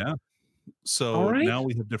rule. Yeah. So All right. now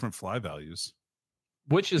we have different fly values.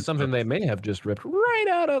 Which is something they may have just ripped right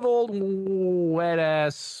out of old wet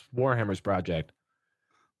ass Warhammer's project.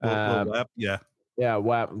 Yeah.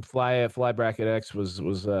 Yeah, fly bracket X was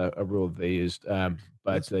a rule that they used.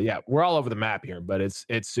 But yeah, we're all over the map here, but it's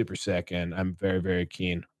super sick, and I'm very, very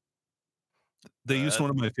keen. They used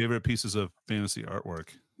one of my favorite pieces of fantasy artwork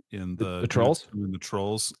in the trolls. In the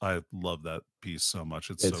trolls, I love that piece so much.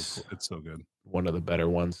 It's so cool. It's so good. One of the better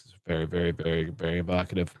ones. It's very, very, very, very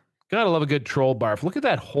evocative. Gotta love a good troll barf. Look at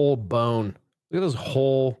that whole bone. Look at those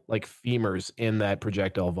whole like femurs in that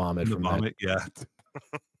projectile vomit. The vomit, yeah.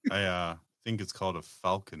 I think it's called a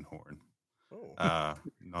falcon horn. Oh.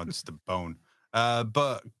 Not just a bone.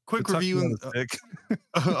 But quick review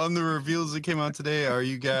on the reveals that came out today. Are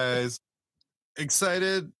you guys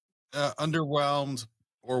excited, underwhelmed,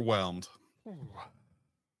 or whelmed?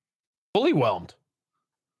 Fully whelmed.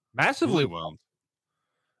 Massively whelmed.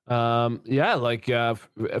 Yeah, like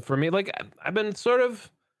for me, like I've been sort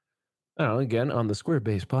of, I don't know, again on the Square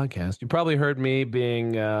Base podcast, you probably heard me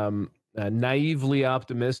being naively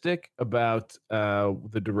optimistic about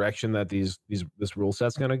the direction that this rule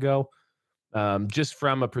set's going to go. Just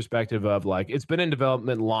from a perspective of like, it's been in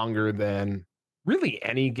development longer than really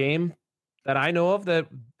any game that I know of that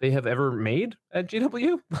they have ever made at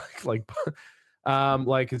GW.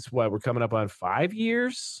 like it's what we're coming up on 5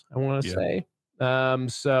 years, I want to say.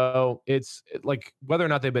 So it's like whether or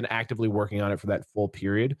not they've been actively working on it for that full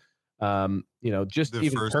period. Just the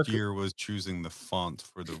even first year was choosing the font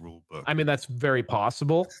for the rule book. I mean, that's very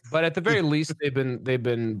possible, but at the very least, they've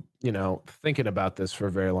been thinking about this for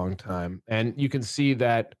a very long time, and you can see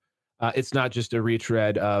that it's not just a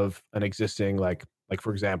retread of an existing like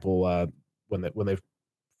for example, when they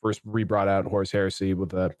first rebrought out Horus Heresy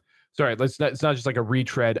with it's not just like a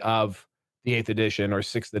retread of the 8th edition or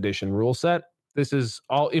 6th edition rule set. This is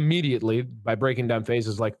all immediately by breaking down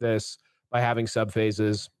phases like this, by having sub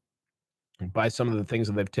phases, by some of the things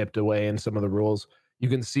that they've tipped away in some of the rules. You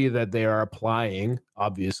can see that they are applying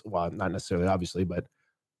not necessarily obviously, but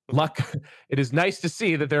it is nice to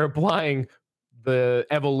see that they're applying the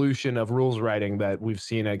evolution of rules writing that we've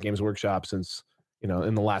seen at Games Workshop since,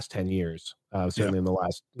 in the last 10 years, certainly in the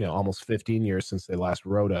last, almost 15 years since they last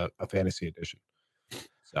wrote a fantasy edition.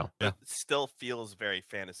 So it still feels very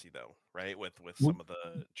fantasy though, right? With some of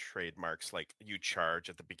the trademarks, like you charge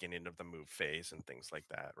at the beginning of the move phase and things like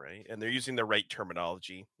that, right? And they're using the right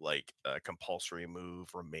terminology, like compulsory move,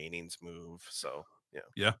 remainings move. So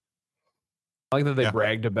yeah. I like that they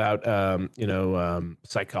bragged about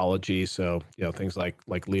psychology. So things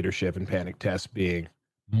like leadership and panic tests being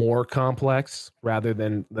more complex rather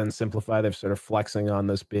than simplified. They're sort of flexing on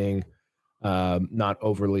this being not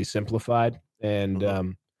overly simplified.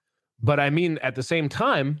 And but I mean, at the same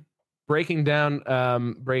time, breaking down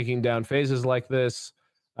phases like this,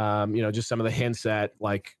 just some of the hints at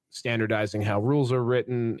like standardizing how rules are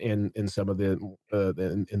written in some of the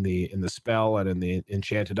in the spell and in the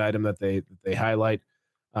enchanted item that they highlight,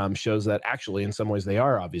 shows that actually in some ways they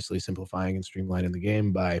are obviously simplifying and streamlining the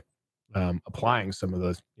game by applying some of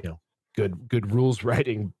those good rules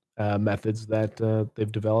writing methods that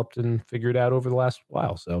they've developed and figured out over the last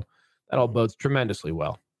while. So that all bodes tremendously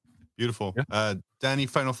well. Beautiful. Danny,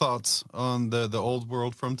 final thoughts on the old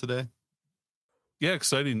world from today? Yeah,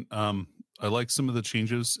 exciting. I like some of the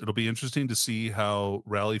changes. It'll be interesting to see how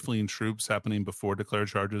rally fleeing troops happening before declare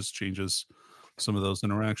charges changes some of those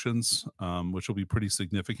interactions, which will be pretty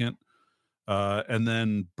significant. And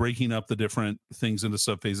then breaking up the different things into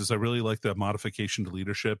subphases. I really like the modification to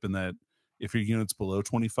leadership, in that if your unit's below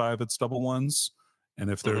 25, it's double ones. And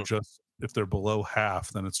if they're if they're below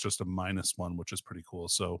half, then it's just a -1, which is pretty cool.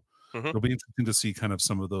 So it'll be interesting to see kind of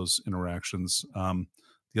some of those interactions.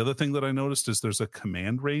 The other thing that I noticed is there's a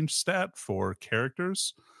command range stat for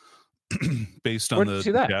characters based on Where'd you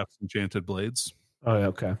see that? Jaff's enchanted blades. Oh, yeah,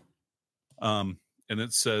 okay. And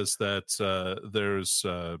it says that there's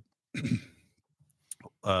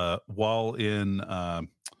while in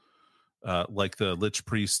like the Lich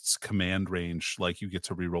Priest's command range, like you get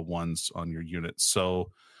to reroll ones on your units.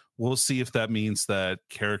 So we'll see if that means that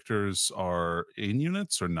characters are in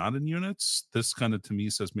units or not in units. This kind of to me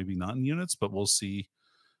says maybe not in units, but we'll see.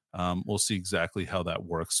 We'll see exactly how that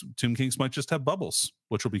works. Tomb Kings might just have bubbles,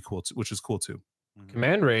 which will be cool. Which is cool too.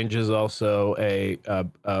 Command range is also a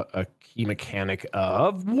key mechanic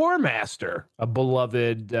of War Master, a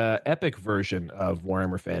beloved epic version of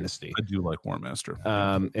Warhammer Fantasy. I do like War Master.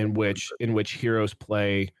 In which heroes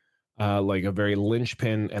play like a very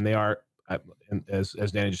linchpin, and they are, as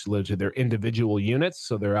Danny just alluded to, they're individual units,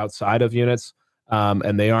 so they're outside of units,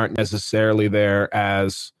 and they aren't necessarily there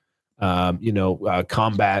as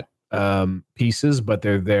combat pieces, but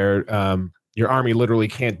they're there. Your army literally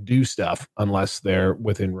can't do stuff unless they're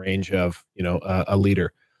within range of a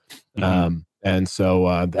leader, and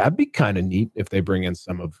so that'd be kind of neat if they bring in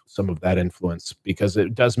some of that influence, because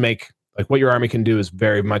it does make, like, what your army can do is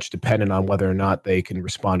very much dependent on whether or not they can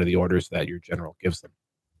respond to the orders that your general gives them.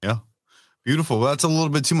 Yeah, beautiful. Well, that's a little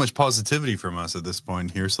bit too much positivity from us at this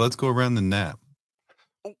point here, so let's go around the net.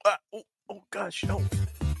 Oh gosh, no!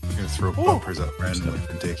 I'm gonna throw bumpers up randomly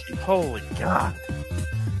for Dickie. Holy God!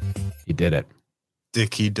 He did it.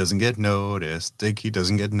 Dickie doesn't get noticed. Dickie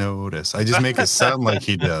doesn't get noticed. I just make it sound like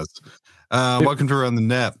he does. Welcome to Around the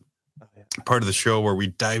Net, part of the show where we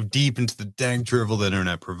dive deep into the dank drivel the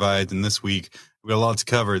internet provides. And this week, we got a lot to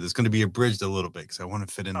cover. That's going to be abridged a little bit because I want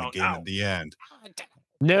to fit in the game at the end.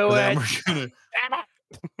 No way.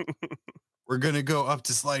 We're gonna go up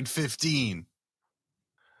to slide 15.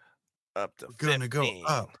 Up to 15. Gonna go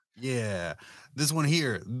up. Yeah. This one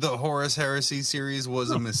here, the Horus Heresy series,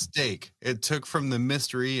 was a mistake. It took from the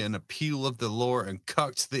mystery and appeal of the lore and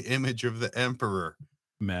cucked the image of the Emperor.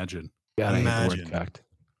 Imagine. God, I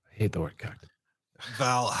hate the word cucked.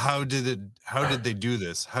 Val, how did they do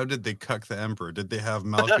this? How did they cuck the Emperor? Did they have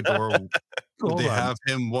Malkador? Did they have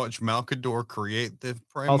him watch Malkador create the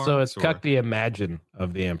Primarchs? Also, it's cuck the imagine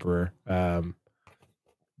of the Emperor.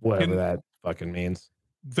 Whatever that fucking means.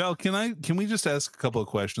 Val, can we just ask a couple of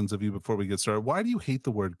questions of you before we get started? Why do you hate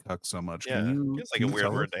the word cuck so much? Yeah, it feels like a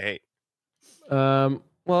weird word to hate.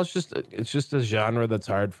 Well, it's just a genre that's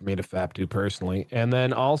hard for me to fap to personally, and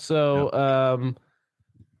then also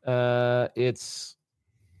it's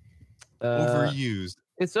overused.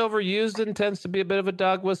 It's overused and tends to be a bit of a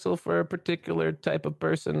dog whistle for a particular type of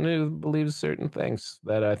person who believes certain things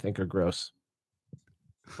that I think are gross.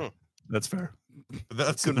 That's fair. But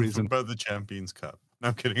that's good reason about the Champions Cup. No,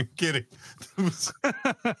 I'm kidding. It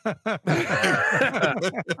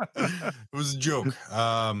was a joke.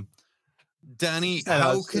 Danny,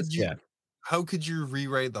 how could you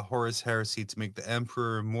rewrite the Horus Heresy to make the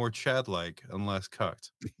Emperor more Chad-like and less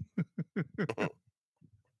cucked?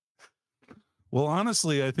 Well,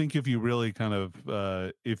 honestly, I think if you really kind of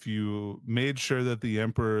if you made sure that the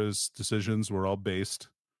Emperor's decisions were all based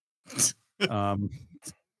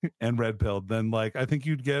and red pilled, then I think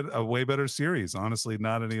you'd get a way better series. Honestly,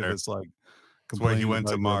 not any of this that's why he went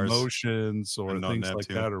to Mars, emotions or things like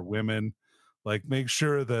that, or women. Make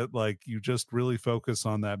sure that you just really focus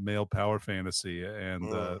on that male power fantasy,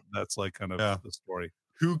 and that's kind of the story.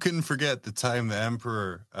 Who can forget the time the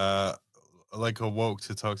Emperor awoke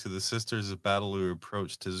to talk to the Sisters of Battle who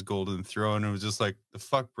approached his golden throne and was just like, the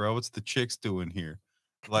fuck, bro, what's the chicks doing here?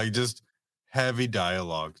 Just heavy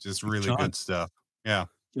dialogue, just really good stuff. Yeah.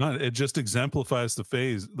 It just exemplifies the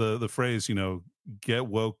phrase, get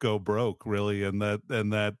woke, go broke, really. And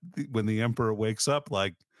that when the Emperor wakes up,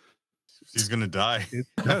 he's going to die.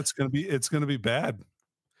 It's going to be bad.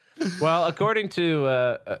 Well, according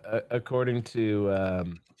to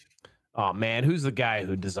oh man, who's the guy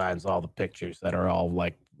who designs all the pictures that are all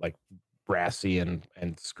like brassy and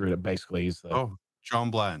screwed up? Basically, he's John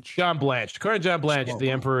Blanche. John Blanche. According to John Blanche, the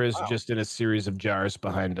Emperor is just in a series of jars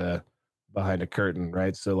behind a curtain,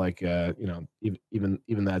 right? So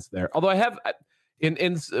even that's there. Although I have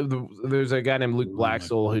there's a guy named Luke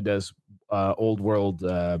Blaxell who does old world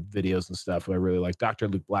videos and stuff who I really like, Dr.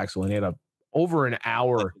 Luke Blaxell, and he had over an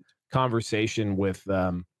hour conversation with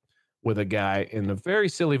a guy in the very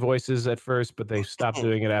silly voices at first, but they stopped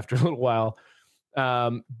doing it after a little while.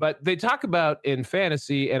 But they talk about in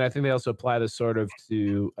fantasy, and I think they also apply this sort of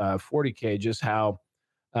to 40K, just how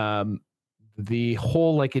the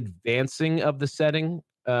whole advancing of the setting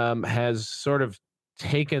has sort of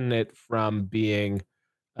taken it from being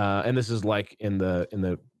and this is in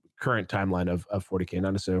the current timeline of 40K,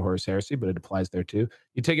 not necessarily Horus Heresy, but it applies there too.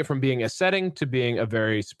 You take it from being a setting to being a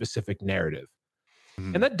very specific narrative.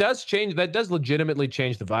 And that does change. That does legitimately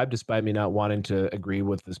change the vibe, despite me not wanting to agree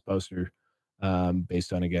with this poster,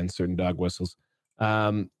 based on, again, certain dog whistles.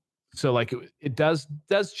 So like it does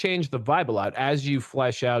change the vibe a lot as you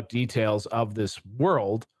flesh out details of this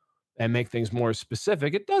world and make things more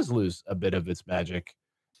specific. It does lose a bit of its magic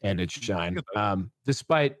and its shine,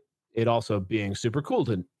 despite it also being super cool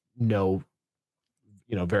to know,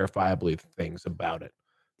 verifiably things about it.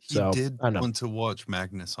 He did want to watch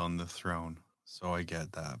Magnus on the throne, so I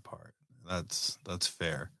get that part. That's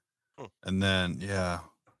fair. And then, yeah,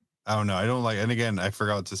 I don't know. I don't like, and again, I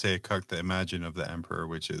forgot to say cuck the imagine of the Emperor,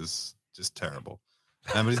 which is just terrible.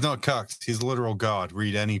 But he's not cucked. He's a literal god.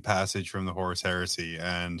 Read any passage from the Horus Heresy,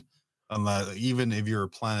 and unless, even if you're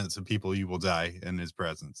planets of people, you will die in his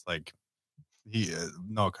presence. Like, he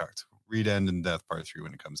not cucked. Read End and Death Part 3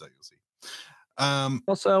 when it comes out, you'll see.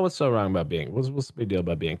 Also, what's so wrong about being? What's the big deal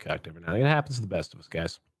about being cucked every now and then? It happens to the best of us,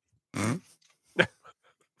 guys.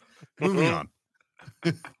 Moving on.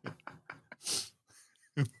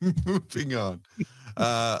 Moving on.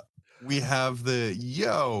 We have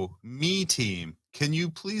the me team. Can you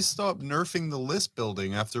please stop nerfing the list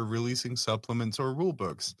building after releasing supplements or rule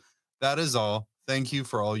books? That is all. Thank you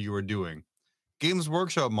for all you are doing. Games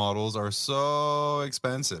Workshop models are so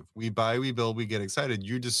expensive. We buy, we build, we get excited.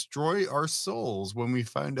 You destroy our souls when we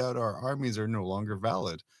find out our armies are no longer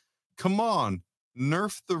valid. Come on,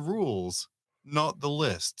 nerf the rules, not the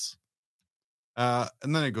lists.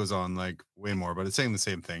 And then it goes on like way more, but it's saying the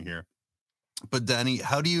same thing here. But Danny,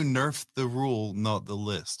 how do you nerf the rule, not the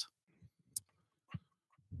list?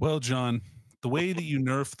 Well, John, the way that you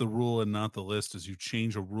nerf the rule and not the list is you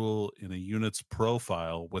change a rule in a unit's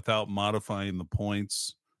profile without modifying the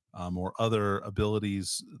points or other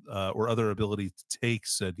abilities or other ability to take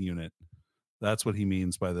said unit. That's what he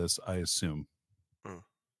means by this, I assume.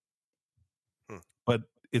 But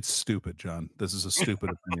it's stupid, John. This is a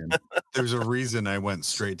stupid opinion. There's a reason I went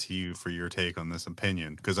straight to you for your take on this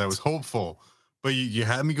opinion, because I was hopeful. But you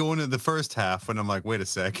had me going into the first half when I'm like, wait a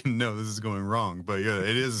second, no, this is going wrong. But yeah,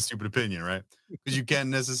 it is a stupid opinion, right? Because you can't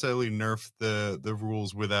necessarily nerf the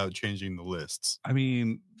rules without changing the lists. I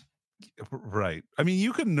mean, right. I mean,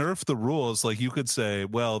 you could nerf the rules. Like you could say,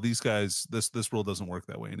 well, these guys, this rule doesn't work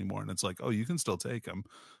that way anymore. And it's like, oh, you can still take them,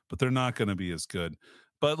 but they're not going to be as good.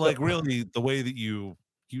 But like really the way that you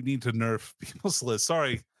need to nerf people's lists.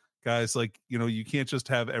 Sorry, guys. Like, you can't just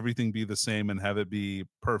have everything be the same and have it be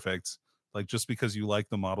perfect. Like just because you like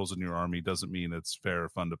the models in your army doesn't mean it's fair or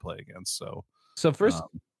fun to play against. So first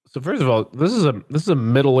of all, this is a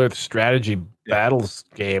Middle Earth strategy battles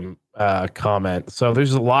game comment. So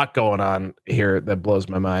there's a lot going on here that blows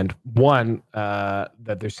my mind. One,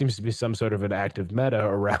 that there seems to be some sort of an active meta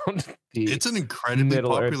around it's an incredibly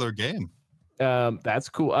popular game. That's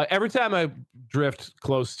cool. Every time I drift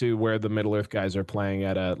close to where the Middle Earth guys are playing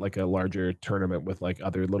at a larger tournament with like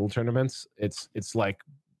other little tournaments, it's like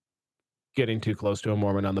getting too close to a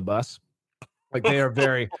Mormon on the bus. Like they are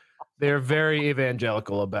very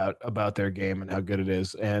evangelical about their game and how good it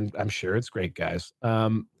is, and I'm sure it's great, guys.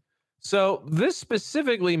 So this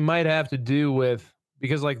specifically might have to do with,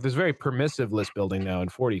 because like there's very permissive list building now in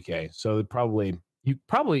 40K, so you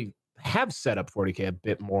probably have set up 40K a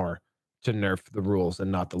bit more to nerf the rules and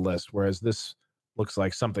not the list, whereas this looks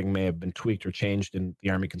like something may have been tweaked or changed in the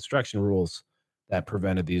army construction rules that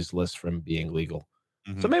prevented these lists from being legal.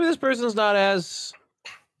 So maybe this person's not as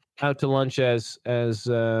out to lunch as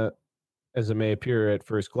it may appear at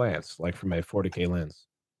first glance, like from a 40K lens.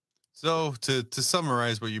 So to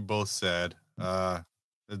summarize what you both said,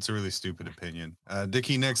 it's a really stupid opinion.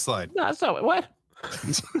 Dickie, next slide. No, that's not what.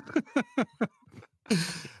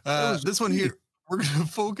 This one here, we're going to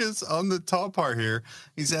focus on the top part here.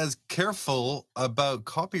 He says, careful about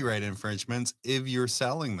copyright infringements if you're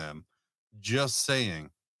selling them. Just saying.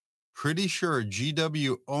 Pretty sure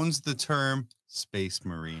GW owns the term Space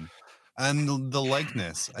Marine and the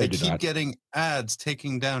likeness. I keep getting ads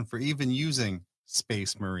taken down for even using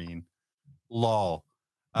Space Marine. Lol.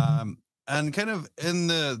 And kind of in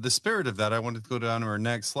the spirit of that, I wanted to go down to our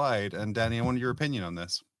next slide. And Danny, I wanted your opinion on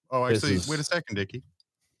this. Oh, actually, wait a second, Dickie.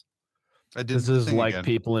 This is like again.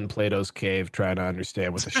 People in Plato's cave trying to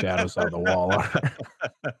understand what the shadows on the wall are.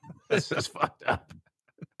 This is fucked up.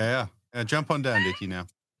 Yeah. Jump on down, Dickie, now.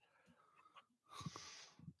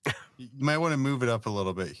 You might want to move it up a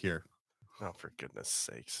little bit here. Oh, for goodness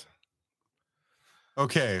sakes.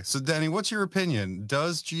 Okay, so Danny, what's your opinion?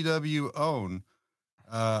 Does GW own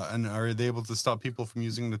and are they able to stop people from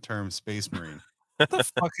using the term Space Marine? What the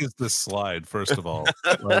fuck is this slide, first of all?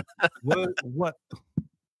 Like, what?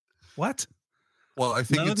 What? Well, I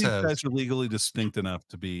think None it of these says. guys are legally distinct enough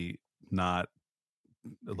to be not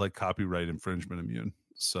like copyright infringement immune.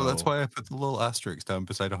 So Well, that's why I put the little asterisk down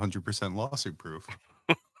beside 100% lawsuit proof.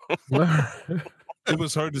 it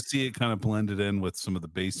was hard to see it kind of blended in with some of the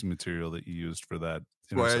basing material that you used for that.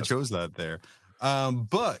 That's why I intercessor. chose that there.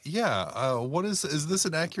 But yeah, what is this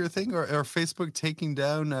an accurate thing? Or are Facebook taking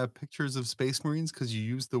down pictures of Space Marines because you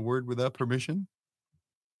used the word without permission?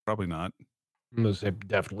 Probably not. I'm gonna say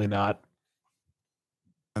definitely not.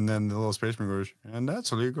 And then the little Space Marine goes, and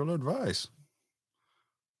that's legal advice.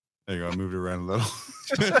 There you go. I moved it around a little.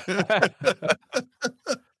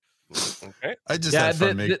 Okay. I just had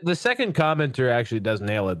fun making. The second commenter actually does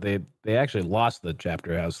nail it. They actually lost the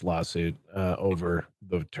Chapter House lawsuit over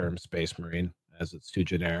the term Space Marine, as it's too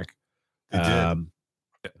generic. They did.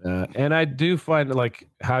 And I do find like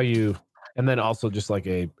how you, and then also just like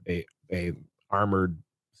a armored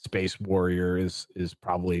space warrior is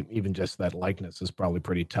probably, even just that likeness is probably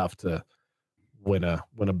pretty tough to win a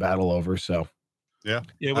battle over. So Yeah,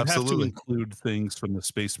 it would absolutely. have to include things from the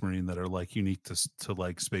Space Marine that are like unique to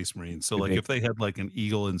like Space Marines. So like Unique. if they had like an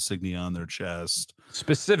eagle insignia on their chest,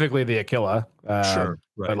 specifically the Aquila, sure,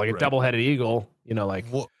 right, but like a right. double-headed eagle, you know, like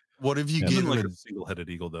What if you Yeah. gave Even him like a a single-headed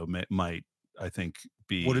eagle though might I think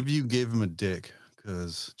be. What if you gave him a dick?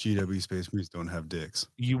 Because GW Space Marines don't have dicks.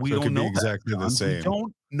 We So it don't could be know exactly that, the John. same. We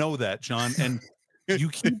don't know that, John. And you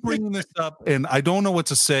keep bringing this up, and I don't know what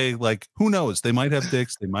to say. Like, who knows? They might have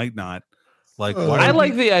dicks, they might not. Like, why I would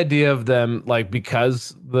like we- the idea of them, like,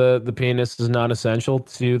 because the penis is not essential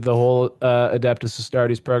to the whole Adeptus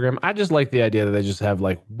Astartes program. I just like the idea that they just have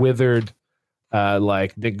like withered,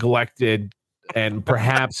 like neglected, and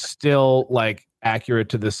perhaps still like accurate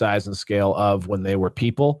to the size and scale of when they were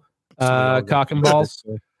people, So they all got cock and balls.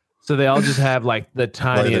 So they all just have like the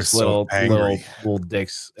tiniest so angry. little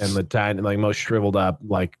dicks and the tiny, like most shriveled up,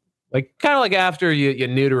 like kind of like after you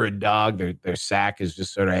neuter a dog, their sack is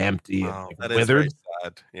just sort of empty and Wow, like, that is very withered.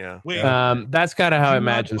 sad. Yeah. Wait, That's kind of how I Did you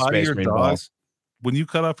not imagine buy Space your Marine dog? balls. when you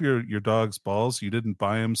cut off your dog's balls, you didn't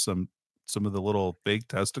buy him some of the little fake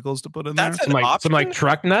testicles to put in That's there? an option. Some like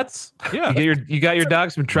truck nuts. Yeah. You got your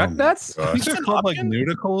dog some truck Oh my nuts. gosh. I think they're an called like option?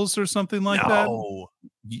 nudicles or something like that. No.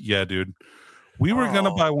 Yeah, dude. We were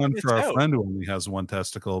gonna buy one for our missed out. friend who only has one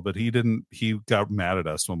testicle, but he didn't. He got mad at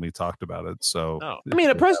us when we talked about it. So No. I mean,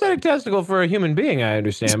 a prosthetic testicle for a human being, I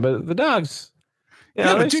understand, but the dogs. You know,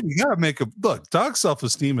 yeah, but there's- dude, you gotta make a look. Dog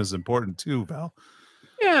self-esteem is important too, Val.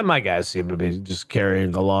 yeah, my guys seem to be just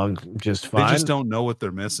carrying along just fine. They just don't know what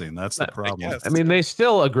they're missing. That's the problem. guess. I mean, they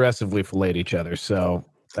still aggressively fillet each other, so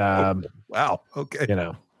Wow. Okay. you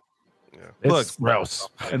know, Yeah. it's Look, gross.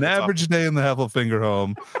 An average day in the Heffelfinger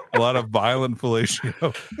home, a lot of violent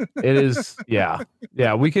fellatio. It is, yeah.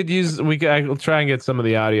 We could I'll try and get some of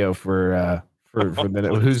the audio for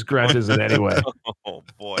the whose grunt is it anyway. Oh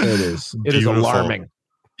boy. It is Beautiful. alarming.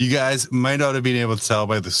 You guys might not have been able to tell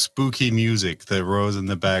by the spooky music that rose in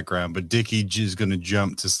the background, but Dickie is going to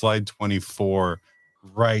jump to slide 24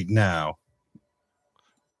 right now.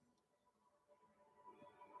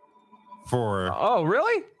 For Oh,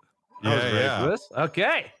 really? I was yeah, ready for yeah, this.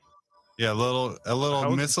 Okay. yeah, a little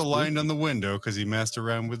How is it misaligned spooky? on the window because he messed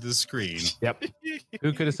around with the screen. Yep.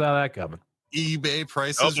 Who could have saw that coming? eBay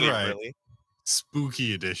Price is Nobody Right, really.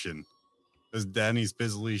 spooky edition. As Danny's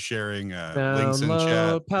busily sharing links in chat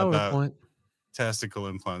Download about PowerPoint. testicle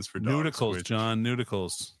implants for dogs. Nudicles, which- John.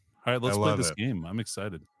 Nudicles. All right, let's I play love this it. game. I'm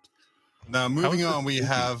excited. Now, moving is this on, we spooky?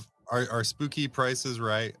 have our spooky prices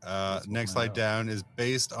right. That's Next what I slide down is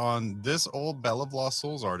based on this old Bell of Lost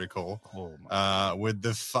Souls article Oh my. with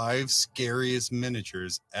the 5 scariest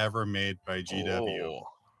miniatures ever made by GW. Oh.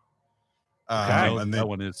 That And then,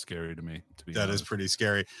 one is scary to me. To be that is honest. pretty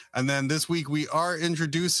scary. And then this week we are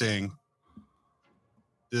introducing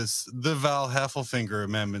the Val Heffelfinger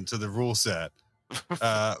amendment to the rule set.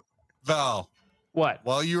 Val, What?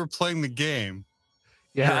 while you were playing the game,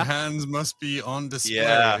 your Yeah. hands must be on display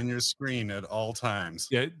Yeah. in your screen at all times.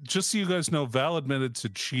 Yeah, just so you guys know, Val admitted to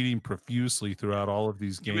cheating profusely throughout all of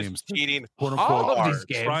these He was games. cheating. Quote All unquote, of these hard.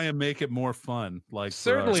 games. try and make it more fun. Like for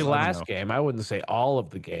Certainly us. I don't last know. game. I wouldn't say all of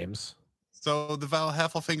the games. So the Val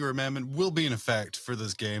Heffelfinger amendment will be in effect for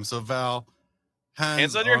this game. So Val, hands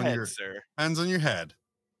Hands on your head, sir. hands on your head.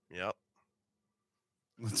 Yep.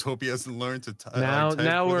 Let's hope he hasn't learned to type. Now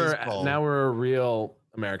with his palm. we're a real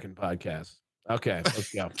American podcast. Okay,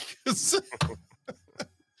 let's go.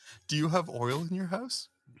 Do you have oil in your house?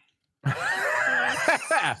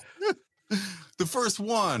 The first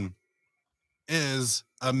one is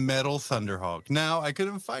a metal Thunderhawk. Now, I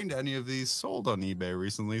couldn't find any of these sold on eBay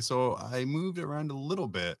recently, so I moved around a little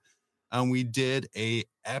bit. and we did a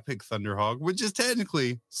epic Thunderhawk, which is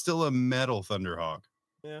technically still a metal Thunderhawk.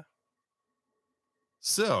 Yeah.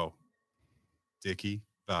 So, Dickie,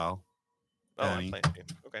 Val, Oh, I'm Danny, playing the game.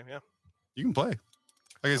 Okay, yeah. you can play.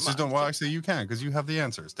 I guess I'm just not- don't. Well, actually, you can because you have the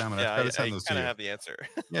answers. Damn it! Yeah, I forgot I to send those to kind you. of have the answer.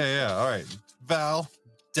 Yeah. All right, Val,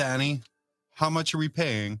 Danny, how much are we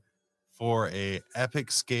paying for a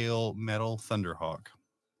epic scale metal Thunderhawk?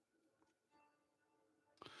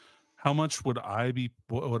 How much would I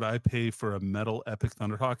pay for a metal epic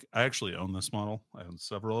Thunderhawk? I actually own this model. I own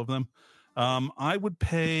several of them. I would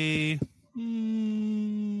pay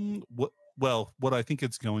what I think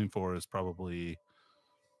it's going for is probably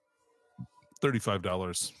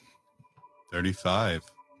 $35. 35.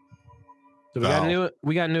 So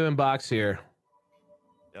we got new in box here.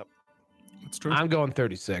 That's true. I'm going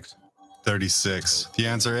 36. 36. The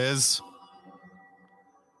answer is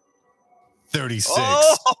 36.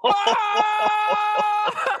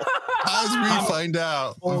 As we find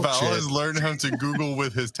out, Val has learned how to Google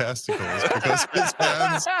with his testicles because his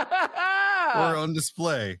hands were on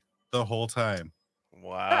display the whole time.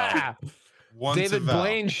 Wow. One to David Val.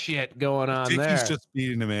 Blaine shit going on Dickie's there. just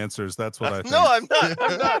feeding him answers. That's what I think. No, I'm not.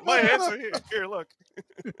 I'm not. My hands are here. Here, look.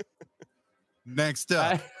 Next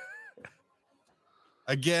up.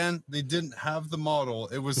 Again, they didn't have the model.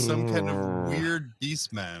 It was some kind of weird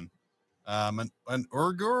beast man. An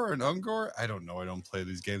Urgur, an Ungor. I don't know. I don't play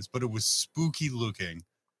these games, but it was spooky looking.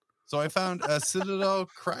 So I found a Citadel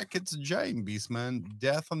Crackett's Giant Beastman,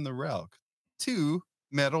 Death on the Relk. 2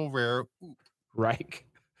 metal rare. Oop. Right.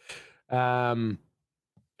 All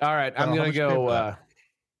right. I'm How gonna much go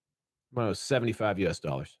paper? $75 US.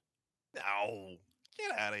 No.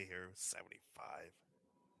 Get out of here. 75.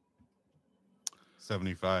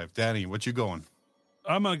 75. Danny, what you going?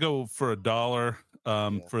 I'm gonna go for $1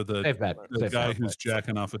 for the Safe bet. the Safe guy bet. who's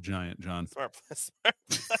jacking off a giant, John. Smart.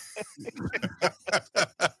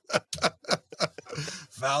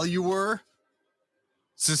 Valuer?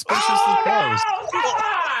 Suspiciously close. Come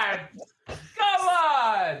on! Come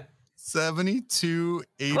on!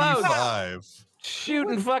 72.85.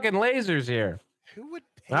 Shooting fucking lasers here. Who would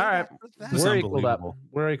pay All right. that for that? This is We're equaled up. unbelievable.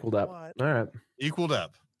 We're equaled up. What? All right. Equaled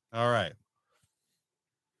up. All right.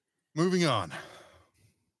 Moving on.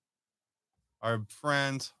 Our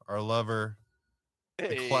friend, our lover,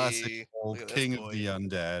 the classic Hey, old look at this king of boy. the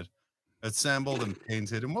undead, assembled and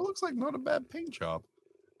painted in what looks like not a bad paint job.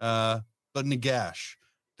 But Nagash,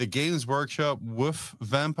 the Games Workshop Woof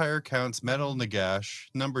Vampire Counts Metal Nagash,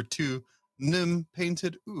 number 2, Nim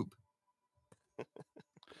Painted Oop.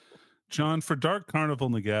 John, for Dark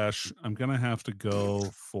Carnival Nagash, I'm gonna have to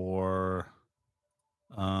go for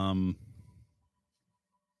oh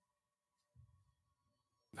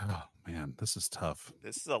man, this is tough.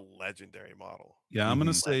 This is a legendary model. Yeah, I'm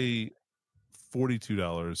gonna Mhm. say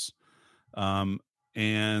 $42.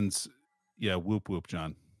 And yeah, whoop whoop,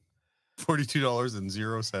 John.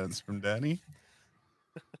 $42.00 from Danny.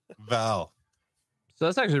 Val. So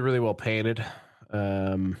that's actually really well painted.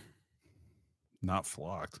 Not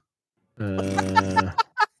flocked. The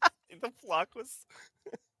flock was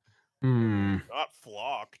not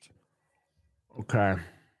flocked. Okay.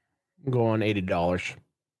 I'm going $80.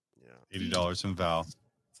 Yeah, $80 from Val.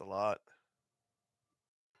 it's a lot.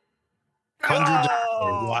 $100.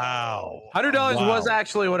 Wow. $100 was Wow.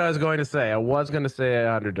 actually what I was going to say. I was going to say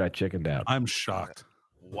 100. I chickened out. I'm shocked.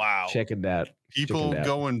 Wow. Chickened out. People Chickened out.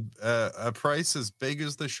 going a price as big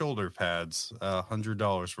as the shoulder pads.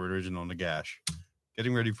 $100 for original Nagash.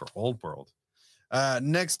 Getting ready for Old World.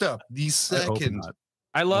 Next up, the I hope second. not.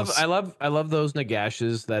 I love those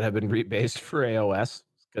Nagashes that have been rebased for AOS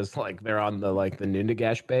because like they're on the new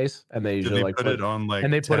Nagash base and they Did usually they put it on like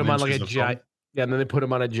and they put 10 them on like inches a of giant and then they put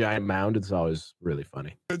them on a giant mound. It's always really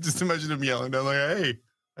funny. foam? Just imagine him yelling down like, "Hey,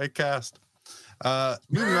 I cast."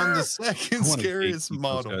 Moving on, the second I wanna scariest gatekeep those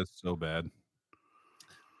model, guys so bad.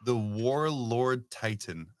 the Warlord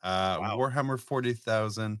Titan, Warhammer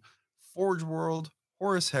 40,000, Forge World,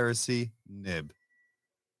 Horus Heresy, Nib.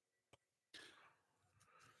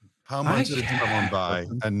 How much did someone buy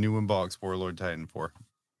a new inbox Warlord Titan for?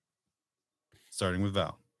 Starting with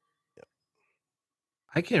Val.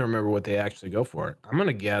 I can't remember what they actually go for. I'm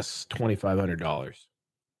gonna guess $2,500.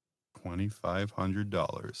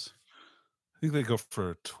 $2,500. I think they go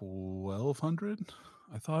for 1,200.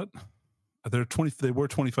 I thought they're 20. They were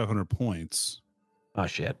 2,500 points. Oh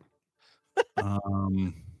shit!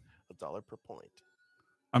 Um, $1 per point.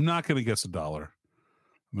 I'm not going to guess $1. I'm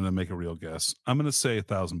going to make a real guess. I'm going to say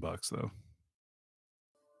 $1,000 though.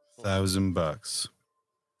 $1,000.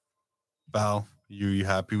 Val, you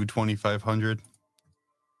happy with 2,500?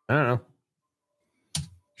 I don't know.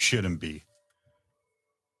 Shouldn't be.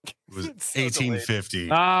 It was It's so delayed. 1850.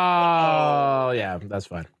 Oh, yeah, that's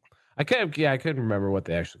fine. I couldn't remember what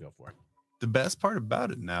they actually go for. The best part about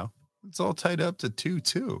it now, it's all tied up to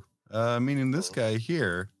 2-2. Meaning this guy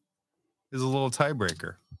here is a little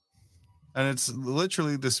tiebreaker. And it's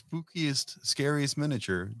literally the spookiest, scariest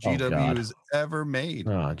miniature GW has ever made.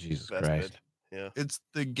 Oh, Jesus Best Christ. bid. Yeah. It's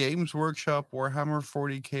the Games Workshop Warhammer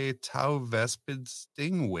 40k Tau Vespid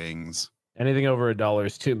Sting Wings. Anything over $1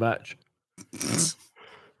 is too much.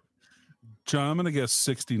 John, I'm gonna guess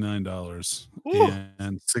 $69. Ooh.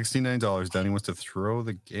 And $69. Danny wants to throw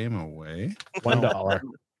the game away. $1.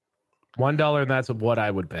 $1, and that's what I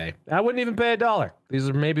would pay. I wouldn't even pay $1. These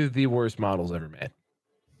are maybe the worst models ever made.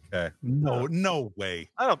 Okay. no way.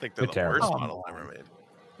 I don't think they're They're the worst terrible. model ever made.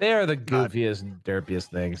 They are the goofiest, derpiest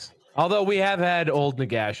things. Although we have had old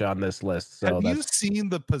Nagash on this list. So Have you seen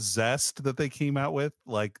the Possessed that they came out with?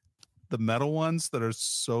 Like the metal ones that are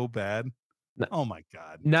so bad? No. Oh my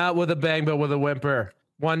God. Not with a bang, but with a whimper.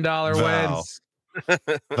 $1 Wow. wins.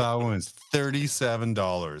 That one's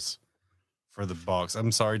 $37 for the box.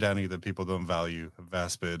 I'm sorry, Danny, that people don't value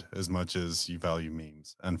Vespid as much as you value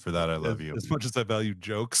memes. And for that, I love you. As much as I value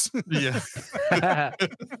jokes. Yeah.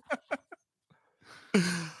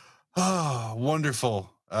 Oh, wonderful.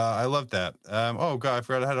 I love that. Oh, God, I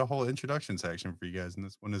forgot I had a whole introduction section for you guys in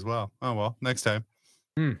this one as well. Oh, well, next time.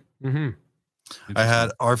 Mm-hmm. I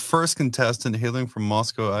had our first contestant hailing from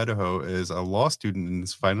Moscow, Idaho, is a law student in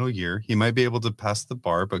his final year. He might be able to pass the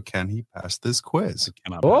bar, but can he pass this quiz?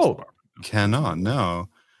 Cannot pass the bar. Cannot, no.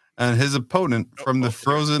 And his opponent from the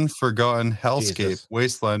frozen, forgotten hellscape Jesus.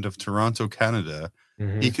 wasteland of Toronto, Canada,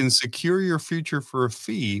 Mhm. he can secure your future for a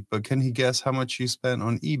fee, but can he guess how much you spent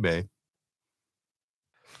on eBay?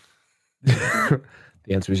 The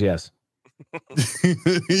answer is yes.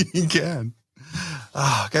 He can.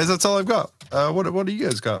 Guys, that's all I've got. What do you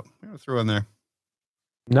guys got? I'm gonna throw in there.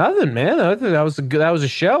 Nothing, man. I think that was a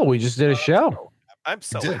show. We just did a show. I'm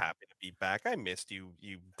so did. happy to be back. I missed you,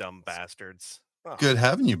 you dumb bastards. Oh, Good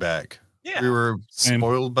having you back. Yeah. We were Same.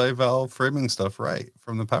 spoiled by Val framing stuff right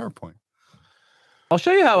from the PowerPoint. I'll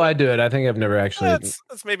show you how I do it. I think I've never actually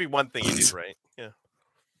That's maybe one thing you do right.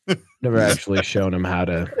 Yeah. never actually shown him how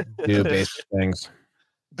to do basic things.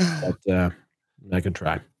 But I can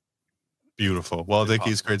try. Beautiful. Well, Dickie,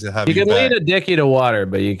 it's great to have You you can back. lead a Dickie to water,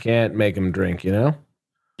 but you can't make him drink, you know?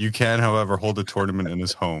 You can, however, hold a tournament in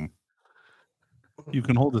his home. You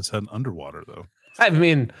can hold his head underwater though. I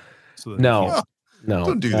mean, So that no. Oh, No.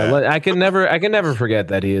 don't do that. I can never forget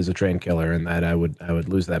that he is a trained killer and that I would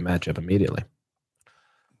lose that matchup immediately.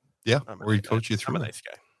 Yeah, I'm a or he'd nice- coach you I'm through a it. nice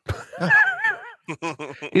guy.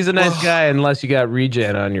 He's a nice guy unless you got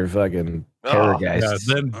regen on your fucking terror Oh, guys. Yeah,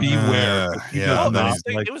 then beware. He yeah, does Oh, and then not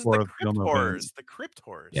he's like it was Flora the of crypt Vilna horrors. The crypt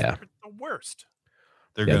horrors. Yeah. They're the worst.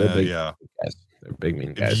 They're Yeah, they're gonna, big. yeah, Guys. They're big mean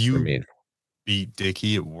If guys you- for me. beat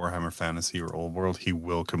Dickie at Warhammer Fantasy or Old World, he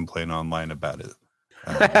will complain online about it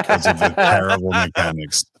because of the terrible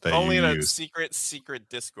mechanics that Only you in a use. secret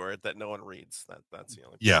Discord that no one reads. That's the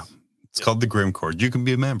only. Yeah, it's called the Grim Cord. You can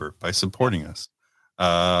be a member by supporting us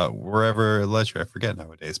wherever it lets you. I forget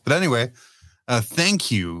nowadays, but anyway. Thank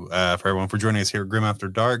you for everyone for joining us here at Grim After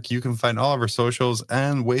Dark. You can find all of our socials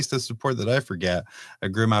and ways to support that I forget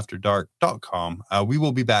at grimafterdark.com. We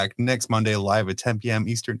will be back next Monday live at 10 p.m.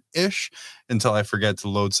 Eastern-ish until I forget to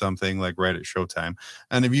load something like right at showtime.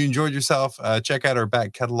 And if you enjoyed yourself, check out our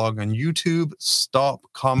back catalog on YouTube. Stop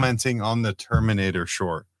commenting on the Terminator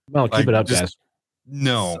short. Well, keep Like, it up, just- guys.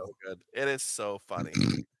 No. So good. It is so funny.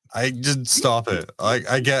 I just stop it.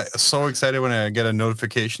 I get so excited when I get a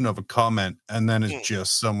notification of a comment and then it's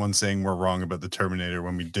just someone saying we're wrong about the Terminator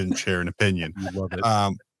when we didn't share an opinion. I love it.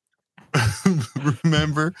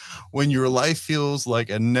 Remember when your life feels like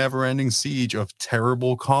a never-ending siege of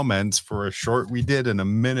terrible comments for a short we did in a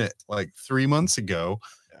minute like 3 months ago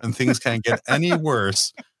and things can't get any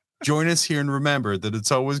worse. Join us here and remember that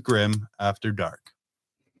it's always grim after dark.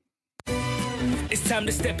 It's time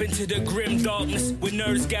to step into the grim darkness with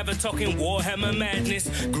nerds gather talking Warhammer madness.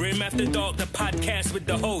 Grim After Dark, the podcast with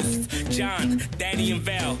the hosts John, Danny, and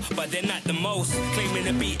Val, but they're not the most. Claiming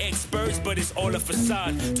to be experts, but it's all a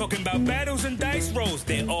facade. Talking about battles and dice rolls,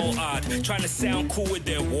 they're all odd. Trying to sound cool with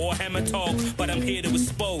their Warhammer talk, but I'm here to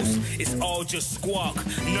expose. It's all just squawk.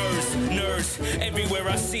 Nerds, everywhere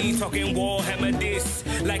I see talking Warhammer this,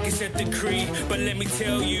 like it's a decree. But let me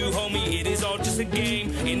tell you, homie, it is all just a game.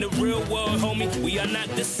 In the real world, homie, we are not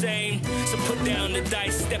the same. So put down the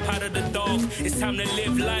dice, step out of the dark. It's time to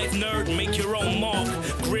live life, nerd, make your own mark.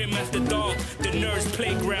 Grim After Dark, the nerds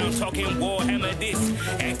playground. Talking Warhammer this,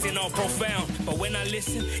 acting all profound. But when I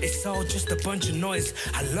listen, it's all just a bunch of noise.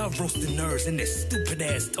 I love roasting nerds and their stupid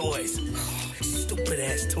ass toys. Stupid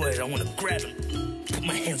stupid ass toys. I want to grab them, put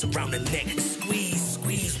my hands around the neck, squeeze,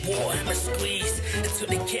 squeeze, Warhammer squeeze, until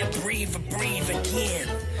they can't breathe or breathe again.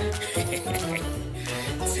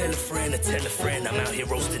 Tell a friend, I'm out here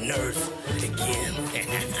roasting nerds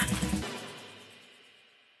again.